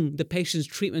discussing the patient's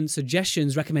treatment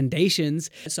suggestions,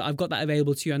 recommendations? So I've got that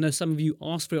available to you. I know some of you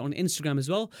asked for it on Instagram as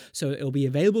well. So it'll be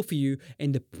available for you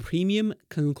in the Premium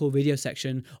Clinical Video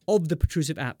section of the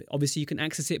Protrusive app. Obviously, you can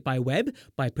access it by web,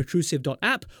 by protrusive.app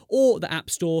or the App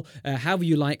Store, however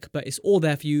you like, but it's all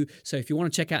there for you. So if you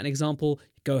want to check out an example,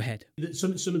 go ahead.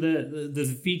 Some of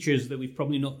the features that we've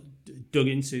probably not dug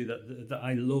into that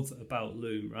I love about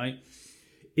Loom, right,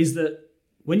 is that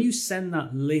when you send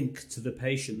that link to the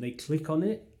patient, they click on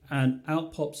it and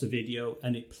out pops a video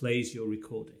and it plays your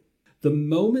recording. The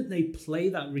moment they play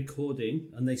that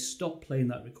recording and they stop playing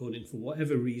that recording for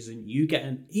whatever reason, you get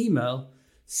an email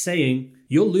saying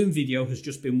your Loom video has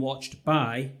just been watched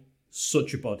by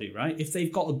such a body, right? If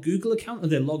they've got a Google account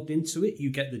and they're logged into it, you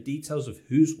get the details of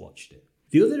who's watched it.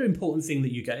 The other important thing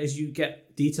that you get is you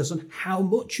get details on how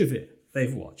much of it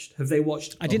they've watched. Have they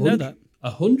watched I didn't know that.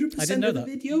 100% of the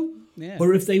video? Yeah.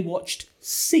 Or have they watched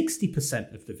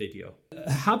 60% of the video?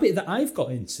 A habit that I've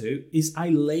got into is I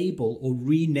label or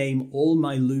rename all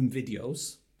my Loom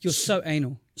videos. You're so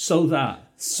anal. So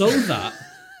that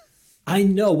I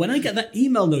know when I get that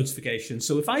email notification.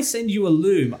 So if I send you a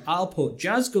Loom, I'll put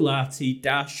Jaz Gulati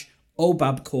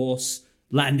 -OBAB course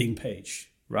landing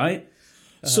page, right?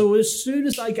 So as soon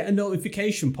as I get a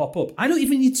notification pop up, I don't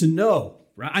even need to know,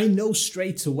 right? I know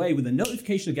straight away with the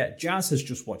notification I get, Jaz has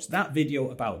just watched that video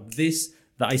about this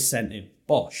that I sent him.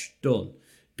 Bosh, done.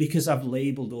 Because I've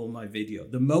labeled all my video.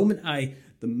 The moment I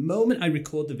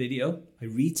record the video, I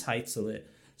retitle it.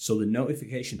 So the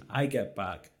notification I get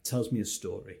back tells me a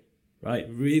story. Right,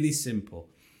 really simple.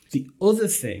 The other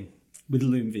thing with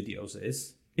Loom videos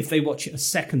is if they watch it a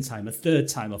second time, a third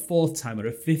time, a fourth time, or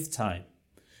a fifth time,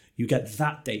 you get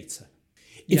that data.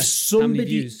 If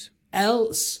somebody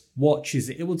else watches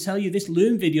it, it will tell you this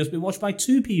Loom video has been watched by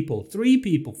 2 people, 3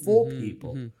 people, 4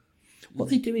 people. What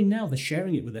they're doing now, they're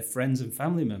sharing it with their friends and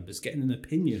family members, getting an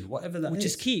opinion, whatever that is. Which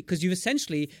is key, because you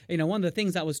essentially, one of the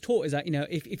things that was taught is that,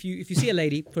 if you see a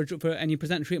lady and you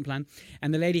present a treatment plan,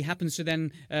 and the lady happens to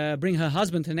then bring her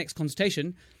husband to the next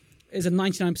consultation, is a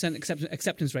 99%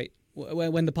 acceptance rate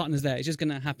when the partner's there. It's just going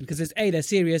to happen because they're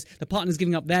serious. The partner's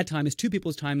giving up their time. It's 2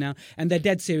 people's time now, and they're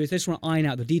dead serious. They just want to iron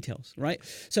out the details, right?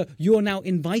 So you're now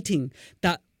inviting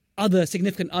that other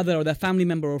significant other or their family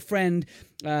member or friend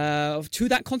to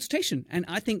that consultation. And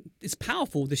I think it's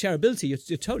powerful, the shareability.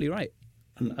 You're totally right.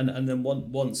 And then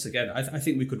once again, I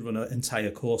think we could run an entire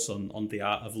course on the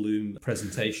art of Loom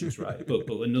presentations, right? but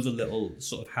another little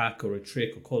sort of hack or a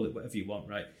trick, or call it whatever you want,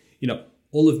 right?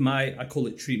 All of my, I call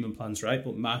it treatment plans, right?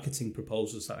 But marketing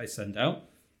proposals that I send out,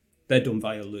 they're done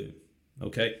via Loom,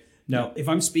 okay? Now, if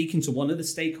I'm speaking to one of the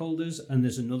stakeholders and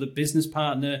there's another business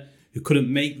partner who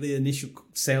couldn't make the initial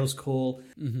sales call.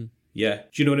 Yeah,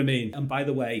 do you know what I mean? And by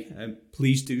the way,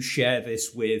 please do share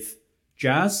this with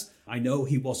Jaz. I know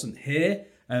he wasn't here,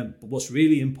 but what's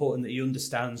really important that he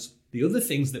understands the other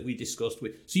things that we discussed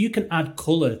with. So you can add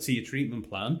colour to your treatment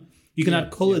plan. You can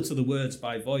add colour to the words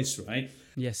by voice, right?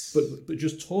 Yes. But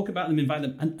just talk about them, invite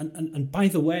them. And by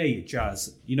the way,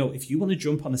 Jazz, if you want to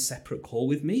jump on a separate call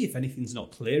with me, if anything's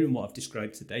not clear in what I've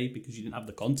described today because you didn't have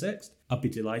the context, I'd be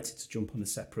delighted to jump on a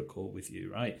separate call with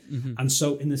you, right? Mm-hmm. And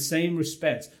so in the same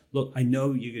respect, look, I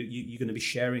know you're going to be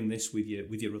sharing this with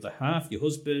your other half, your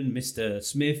husband, Mr.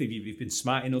 Smith, if you've been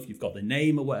smart enough, you've got the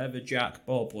name or whatever, Jack,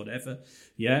 Bob, whatever,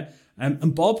 yeah?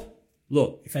 And Bob,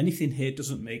 look, if anything here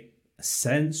doesn't make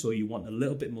sense or you want a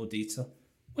little bit more detail,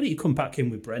 why don't you come back in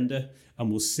with Brenda and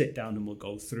we'll sit down and we'll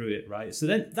go through it, right? So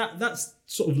then that's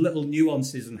sort of little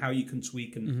nuances and how you can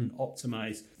tweak and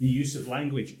optimize the use of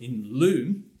language in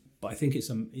Loom. But I think it's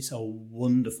a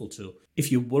wonderful tool.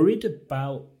 If you're worried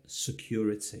about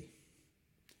security,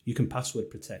 you can password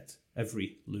protect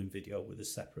every Loom video with a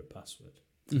separate password,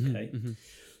 okay? Mm-hmm.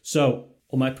 So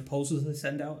all my proposals I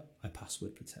send out, I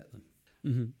password protect them.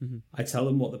 Mm-hmm, mm-hmm. I tell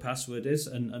them what the password is,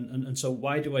 and so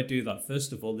why do I do that?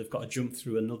 First of all, they've got to jump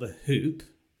through another hoop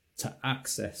to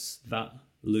access that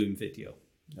Loom video.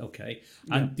 Okay,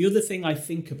 and the other thing I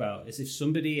think about is if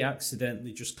somebody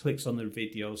accidentally just clicks on the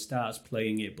video, starts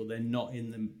playing it, but they're not in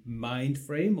the mind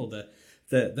frame or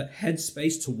the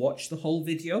headspace to watch the whole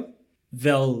video,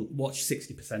 they'll watch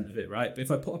 60% of it, right? But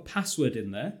if I put a password in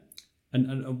there,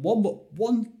 and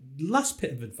one last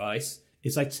bit of advice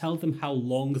is I tell them how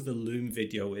long the Loom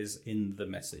video is in the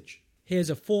message. Here's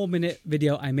a 4-minute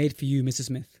video I made for you, Mr.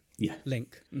 Smith. Yeah.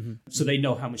 Link. Mm-hmm. So they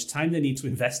know how much time they need to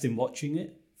invest in watching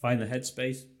it, find the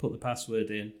headspace, put the password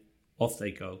in, off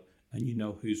they go, and you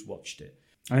know who's watched it.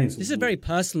 This is a very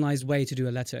personalized way to do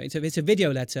a letter. It's a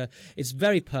video letter. It's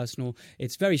very personal.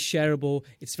 It's very shareable.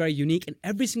 It's very unique. And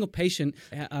every single patient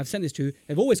I've sent this to,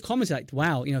 they've always commented like,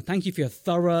 wow, thank you for your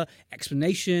thorough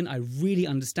explanation. I really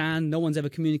understand. No one's ever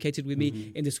communicated with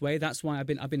me in this way. That's why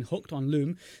I've been hooked on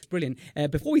Loom. It's brilliant.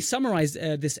 Before we summarize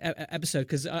this episode,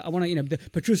 because I want to, the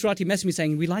IC038 messaged me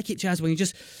saying, we like it, Jazz, when you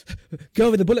just go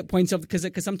over the bullet points because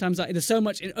sometimes there's so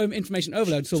much information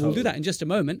overload. So We'll do that in just a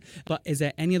moment. But is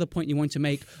there any other point you want to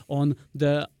make on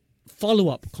the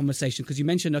follow-up conversation? Because you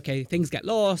mentioned, okay, things get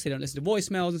lost, they don't listen to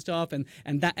voicemails and stuff, and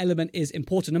that element is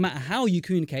important no matter how you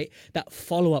communicate that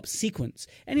follow-up sequence.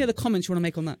 Any other comments you want to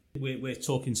make on that? We're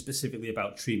talking specifically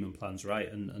about treatment plans,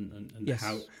 right? And yes.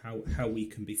 how we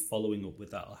can be following up with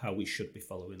that, or how we should be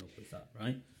following up with that,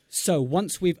 right? So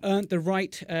once we've earned the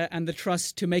right and the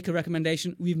trust to make a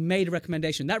recommendation, we've made a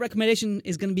recommendation. That recommendation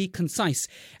is going to be concise,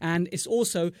 and it's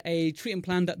also a treatment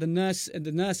plan that the nurse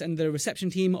and the reception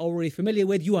team are already familiar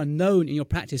with. You are known in your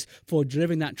practice for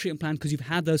delivering that treatment plan because you've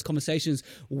had those conversations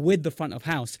with the front of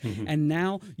house. Mm-hmm. And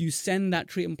now you send that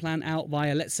treatment plan out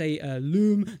via, let's say,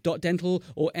 loom.dental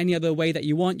or any other way that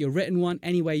you want, your written one,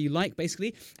 any way you like,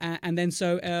 basically. And then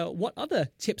what other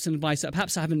tips and advice that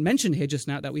perhaps I haven't mentioned here just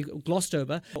now that we glossed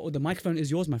over? Or the microphone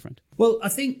is yours, my friend. Well, I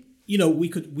think we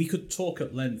could talk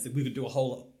at length. We could do a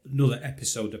whole another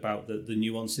episode about the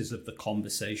nuances of the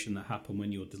conversation that happen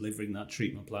when you're delivering that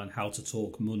treatment plan. How to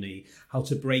talk money, how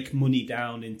to break money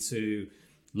down into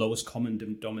lowest common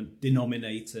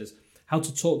denominators. How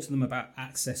to talk to them about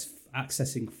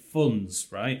accessing funds.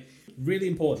 Right, really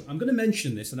important. I'm going to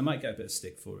mention this, and I might get a bit of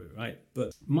stick for it. Right,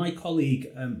 but my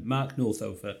colleague Mark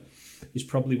Northover is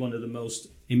probably one of the most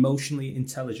emotionally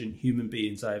intelligent human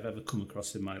beings I have ever come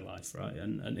across in my life, right?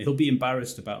 And he'll be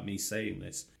embarrassed about me saying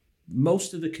this.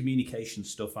 Most of the communication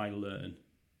stuff I learn,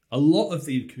 a lot of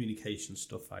the communication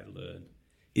stuff I learn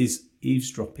is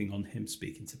eavesdropping on him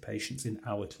speaking to patients in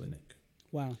our clinic.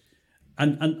 Wow.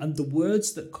 And the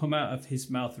words that come out of his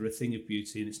mouth are a thing of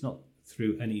beauty, and it's not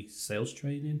through any sales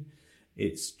training.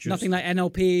 It's just nothing like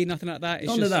NLP, nothing like that. It's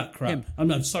none just of that crap. Him.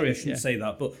 I'm sorry, I shouldn't say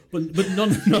that, but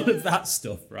none of that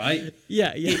stuff, right?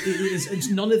 Yeah. It's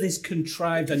none of this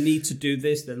contrived. I need to do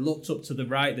this. They looked up to the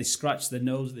right. They scratched their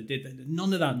nose. They did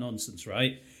none of that nonsense,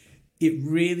 right? It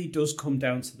really does come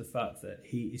down to the fact that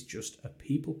he is just a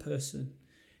people person.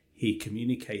 He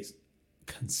communicates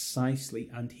concisely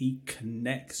and he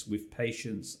connects with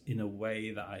patients in a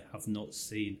way that I have not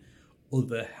seen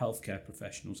other healthcare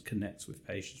professionals connect with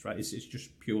patients, right? It's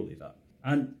just purely that.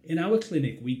 And in our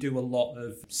clinic, we do a lot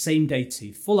of same-day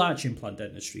teeth, full arch implant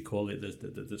dentistry, call it,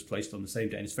 that's placed on the same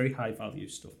day. And it's very high-value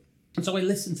stuff. And so I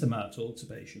listened to Matt talk to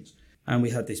patients. And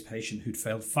we had this patient who'd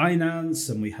failed finance,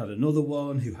 and we had another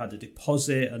one who had a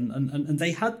deposit, and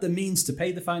they had the means to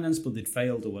pay the finance, but they'd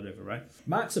failed or whatever, right?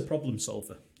 Matt's a problem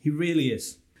solver. He really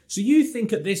is. So you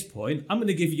think at this point, I'm going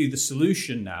to give you the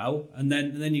solution now, and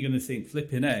then you're going to think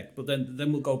flipping heck, but then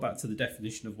we'll go back to the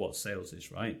definition of what sales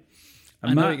is, right?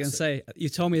 And I know what you're going to say. You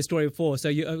told me a story before, so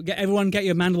everyone get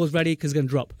your mandibles ready because it's going to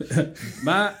drop.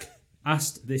 Mark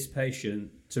asked this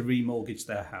patient to remortgage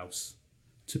their house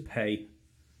to pay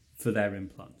for their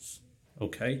implants.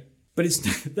 Okay? But it's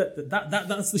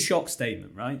that's the shock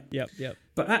statement, right? Yep.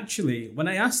 But actually, when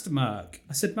I asked Mark,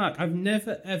 I said, Mark, I've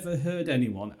never ever heard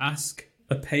anyone ask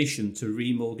a patient to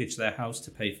remortgage their house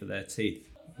to pay for their teeth.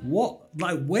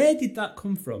 Where did that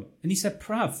come from? And he said,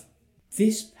 Prav,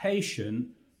 this patient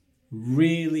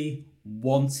really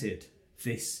wanted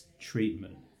this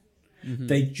treatment. Mm-hmm.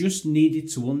 They just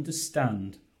needed to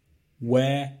understand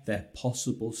where their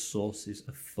possible sources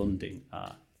of funding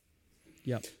are.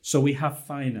 Yep. So we have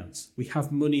finance, we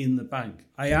have money in the bank.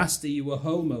 I asked, are you a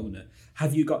homeowner?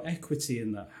 Have you got equity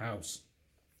in that house?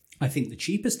 I think the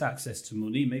cheapest access to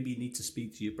money, maybe you need to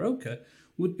speak to your broker,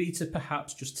 would be to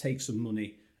perhaps just take some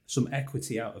money, some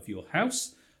equity out of your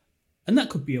house. And that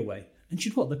could be a way. And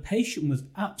you know what? The patient was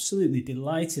absolutely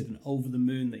delighted and over the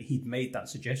moon that he'd made that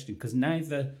suggestion, because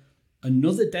neither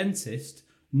another dentist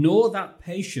nor that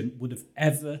patient would have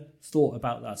ever thought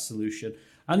about that solution.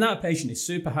 And that patient is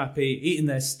super happy, eating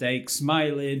their steak,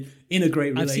 smiling, in a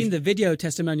great relationship. I've seen the video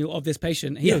testimonial of this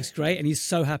patient. He looks great and he's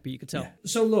so happy, you could tell. Yeah.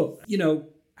 So look,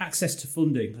 access to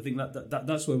funding, I think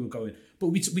that's where we're going. But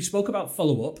we spoke about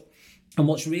follow-up. And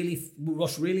what's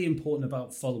really important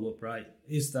about follow-up, right,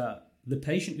 is that the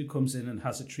patient who comes in and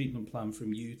has a treatment plan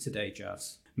from you today,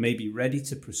 Jazz, may be ready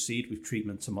to proceed with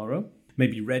treatment tomorrow, may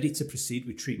be ready to proceed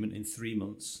with treatment in 3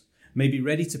 months, may be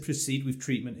ready to proceed with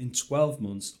treatment in 12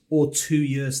 months or 2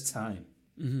 years' time.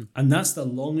 Mm-hmm. And that's the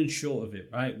long and short of it,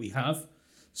 right? We have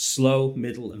slow,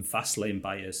 middle, and fast lane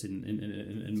bias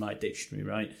in my dictionary,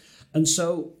 right? And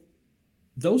so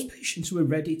those patients who are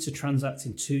ready to transact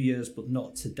in 2 years but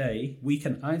not today, we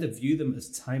can either view them as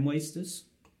time wasters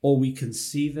or we can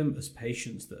see them as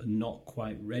patients that are not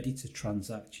quite ready to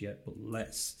transact yet, but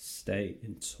let's stay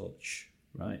in touch.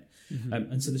 Right. Mm-hmm.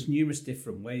 And so there's numerous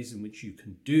different ways in which you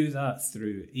can do that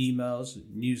through emails,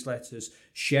 newsletters,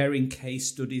 sharing case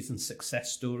studies and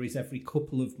success stories every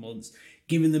couple of months,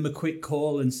 giving them a quick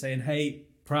call and saying, hey,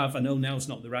 Prav, I know now's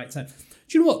not the right time.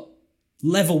 Do you know what?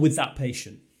 Level with that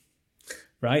patient,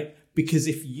 right? Because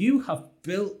if you have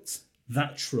built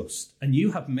that trust and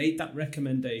you have made that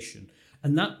recommendation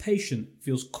and that patient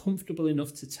feels comfortable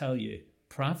enough to tell you,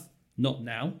 Prav, not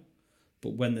now,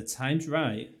 but when the time's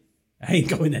right, I ain't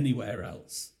going anywhere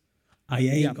else. I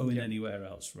ain't going anywhere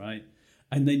else, right?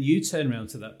 And then you turn around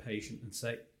to that patient and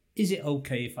say, is it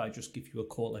okay if I just give you a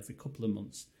call every couple of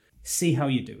months? See how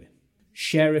you're doing.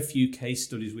 Share a few case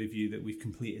studies with you that we've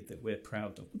completed that we're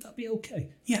proud of. Would that be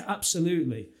okay? Yeah,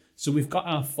 absolutely. So we've got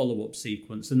our follow-up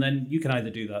sequence, and then you can either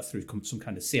do that through some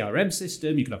kind of CRM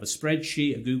system, you can have a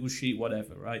spreadsheet, a Google Sheet,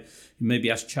 whatever, right? You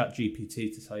maybe ask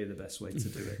ChatGPT to tell you the best way to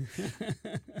do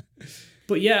it.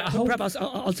 But yeah,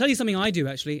 I'll tell you something I do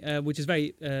actually, which is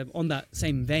very on that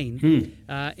same vein,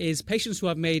 is patients who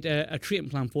I've made a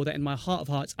treatment plan for that in my heart of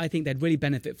hearts, I think they'd really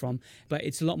benefit from, but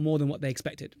it's a lot more than what they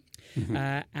expected.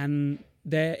 Mm-hmm. And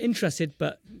they're interested,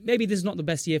 but maybe this is not the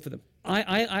best year for them.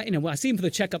 I see them for the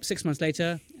checkup 6 months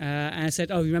later, and I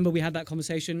said, "Oh, remember we had that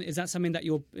conversation? Is that something that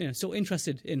you're still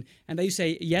interested in?" And they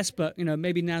say yes, but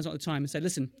maybe now's not the time. I said,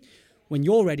 "Listen, when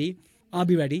you're ready, I'll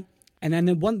be ready." And then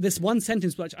this one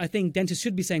sentence, which I think dentists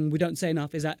should be saying, we don't say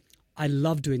enough, is that I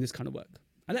love doing this kind of work.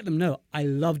 I let them know I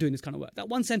love doing this kind of work. That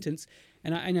one sentence,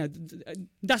 and I know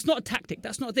that's not a tactic,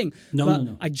 that's not a thing.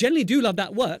 No. I generally do love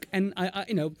that work, and I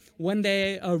when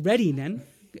they are ready, then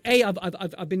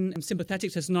I've been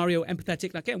sympathetic to the scenario,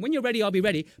 empathetic. Like, when you're ready, I'll be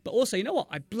ready. But also, you know what?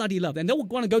 I bloody love it. And they'll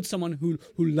want to go to someone who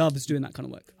loves doing that kind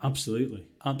of work. Absolutely,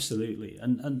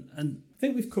 and I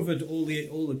think we've covered all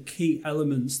the key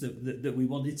elements that we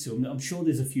wanted to. I'm sure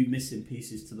there's a few missing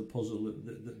pieces to the puzzle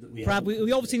that we have.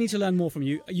 We obviously need to learn more from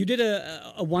you. You did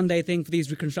a one-day thing for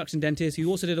these reconstruction dentists. You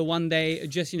also did a one-day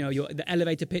just the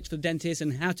elevator pitch for the dentists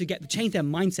and how to change their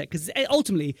mindset, because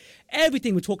ultimately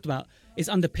everything we talked about is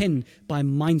underpinned by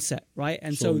mindset, right?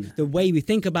 And so the way we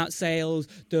think about sales,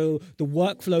 the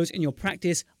workflows in your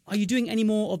practice. Are you doing any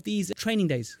more of these training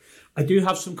days? I do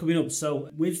have some coming up. So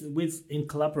with in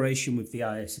collaboration with the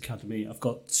IS Academy, I've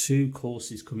got 2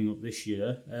 courses coming up this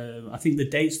year. I think the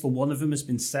dates for one of them has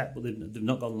been set, but they've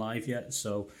not gone live yet.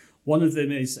 So one of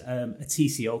them is a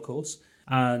TCO course.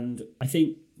 And I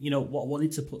think, what I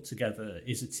wanted to put together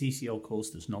is a TCO course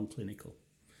that's non-clinical.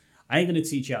 I ain't going to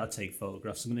teach you how to take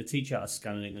photographs. I'm going to teach you how to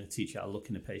scan, and I'm going to teach you how to look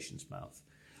in a patient's mouth.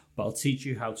 But I'll teach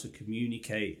you how to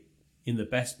communicate in the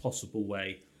best possible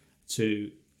way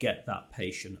to get that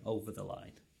patient over the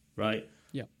line, right?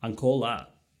 Yeah. And call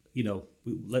that,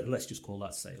 let's just call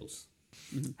that sales.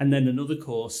 Mm-hmm. And then another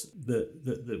course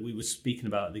that we were speaking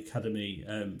about at the Academy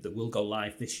that will go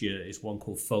live this year is one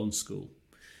called Phone School.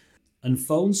 And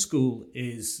phone school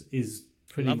is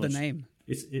pretty Love much the name.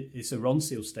 It's a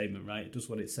Ronseal statement, right? It does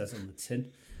what it says on the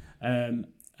tin. And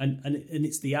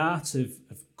it's the art of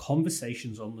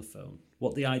conversations on the phone,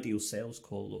 what the ideal sales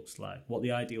call looks like, what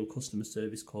the ideal customer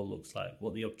service call looks like,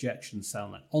 what the objections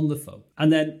sound like on the phone.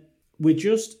 And then we're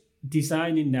just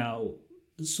designing now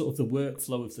sort of the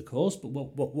workflow of the course. But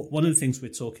one of the things we're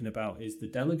talking about is the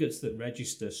delegates that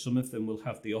register, some of them will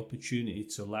have the opportunity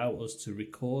to allow us to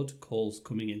record calls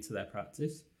coming into their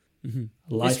practice. Mm-hmm.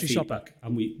 Live mystery feedback, shopper.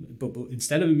 and but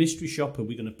instead of a mystery shopper,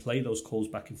 we're going to play those calls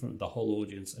back in front of the whole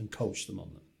audience and coach them on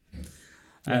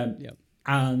them.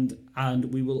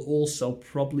 And we will also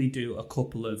probably do a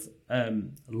couple of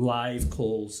live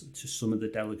calls to some of the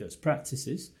delegates'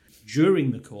 practices during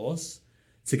the course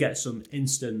to get some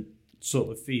instant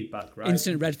sort of feedback, right?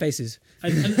 Instant red faces.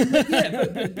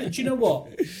 But you know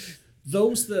what?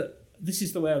 This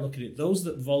is the way I look at it. Those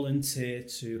that volunteer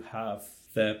to have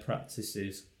their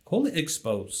practices, call it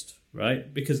exposed,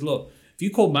 right? Because look, if you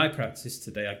call my practice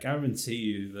today, I guarantee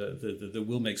you that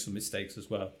we'll make some mistakes as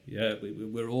well. Yeah,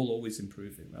 we're all always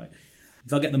improving, right?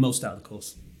 They'll get the most out of the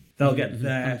course. They'll get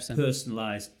their 100%.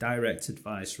 Personalised, direct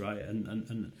advice, right?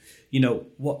 And you know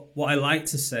what I like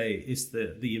to say is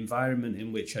that the environment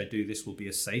in which I do this will be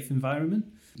a safe environment.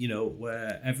 You know,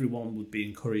 where everyone would be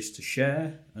encouraged to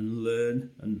share and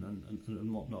learn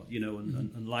and whatnot. You know,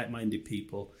 and like-minded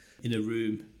people in a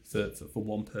room for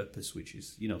one purpose, which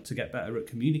is, you know, to get better at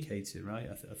communicating, right?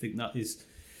 I think that is,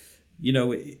 you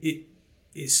know,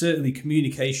 it's certainly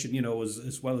communication, you know,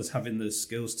 as well as having the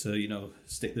skills to, you know,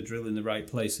 stick the drill in the right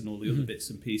place and all the other bits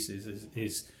and pieces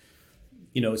is,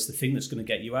 you know, it's the thing that's going to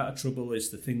get you out of trouble. It's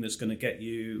the thing that's going to get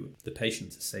you, the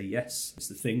patient, to say yes. It's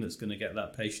the thing that's going to get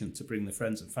that patient to bring the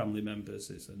friends and family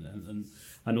members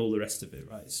and all the rest of it,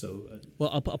 right? So,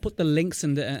 well, I'll put the links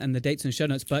and the dates in the show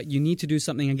notes, but you need to do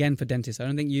something again for dentists. I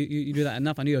don't think you do that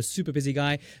enough. I know you're a super busy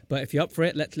guy, but if you're up for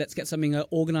it, let's get something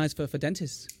organised for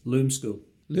dentists. Loom School.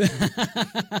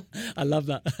 I love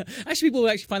that. Actually, people will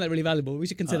actually find that really valuable. We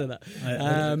should consider that.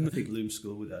 I think Loom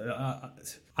School.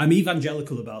 I'm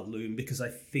evangelical about Loom because I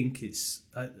think it's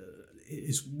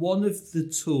one of the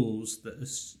tools that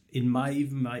has, in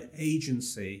my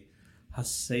agency, has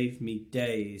saved me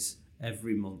days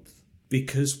every month.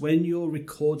 Because when you're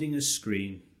recording a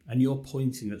screen and you're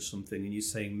pointing at something and you're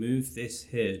saying, move this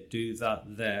here, do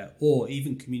that there, or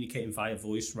even communicating via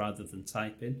voice rather than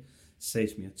typing,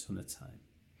 saves me a ton of time.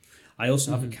 I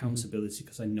also have accountability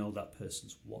because I know that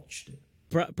person's watched it.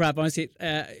 Brad, honestly,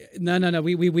 no.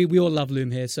 We all love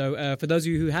Loom here. So for those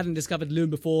of you who hadn't discovered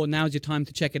Loom before, now's your time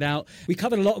to check it out. We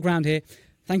covered a lot of ground here.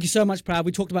 Thank you so much, Brad.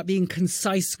 We talked about being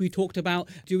concise. We talked about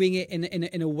doing it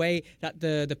in a way that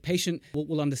the patient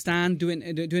will understand, doing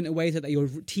it in a way that your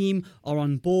team are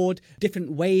on board,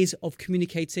 different ways of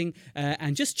communicating,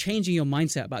 and just changing your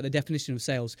mindset about the definition of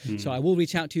sales. So I will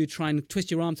reach out to you, try and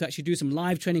twist your arm to actually do some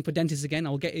live training for dentists again.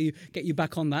 I'll get you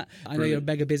back on that. I know you're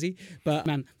mega busy, but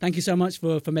man, thank you so much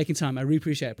for making time. I really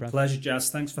appreciate it, Brad. Pleasure,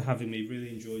 Jazz. Thanks for having me. Really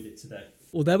enjoyed it today.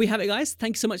 Well, there we have it, guys.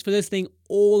 Thanks so much for listening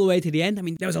all the way to the end. I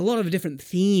mean, there was a lot of different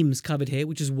themes covered here,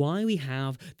 which is why we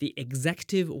have the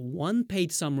executive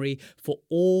one-page summary for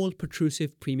all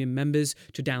Protrusive Premium members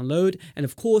to download. And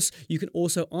of course, you can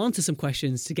also answer some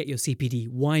questions to get your CPD.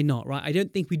 Why not, right? I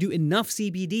don't think we do enough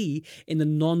CPD in the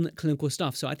non-clinical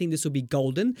stuff. So I think this will be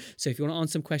golden. So if you want to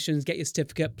answer some questions, get your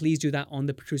certificate, please do that on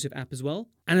the Protrusive app as well.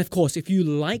 And of course, if you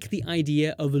like the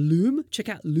idea of Loom, check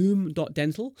out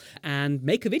loom.dental and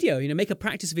make a video, make a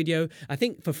practice video. I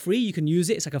think for free, you can use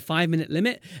it. It's like a 5-minute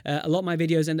limit. A lot of my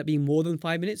videos end up being more than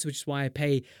 5 minutes, which is why I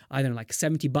pay, I don't know, like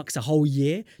 $70 a whole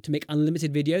year to make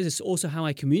unlimited videos. It's also how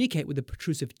I communicate with the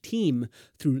Protrusive team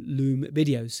through Loom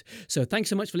videos. So thanks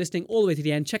so much for listening all the way to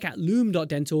the end. Check out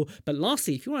loom.dental. But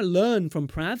lastly, if you want to learn from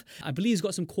Prav, I believe he's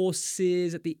got some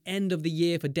courses at the end of the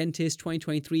year for dentists,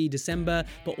 2023, December,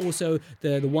 but also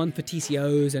the one for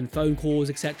TCOs and phone calls,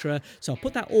 etc. So I'll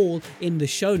put that all in the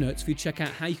show notes for you to check out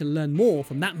how you can learn more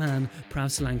from that man, Prav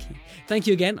Solanki. Thank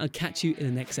you again. I'll catch you in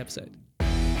the next episode.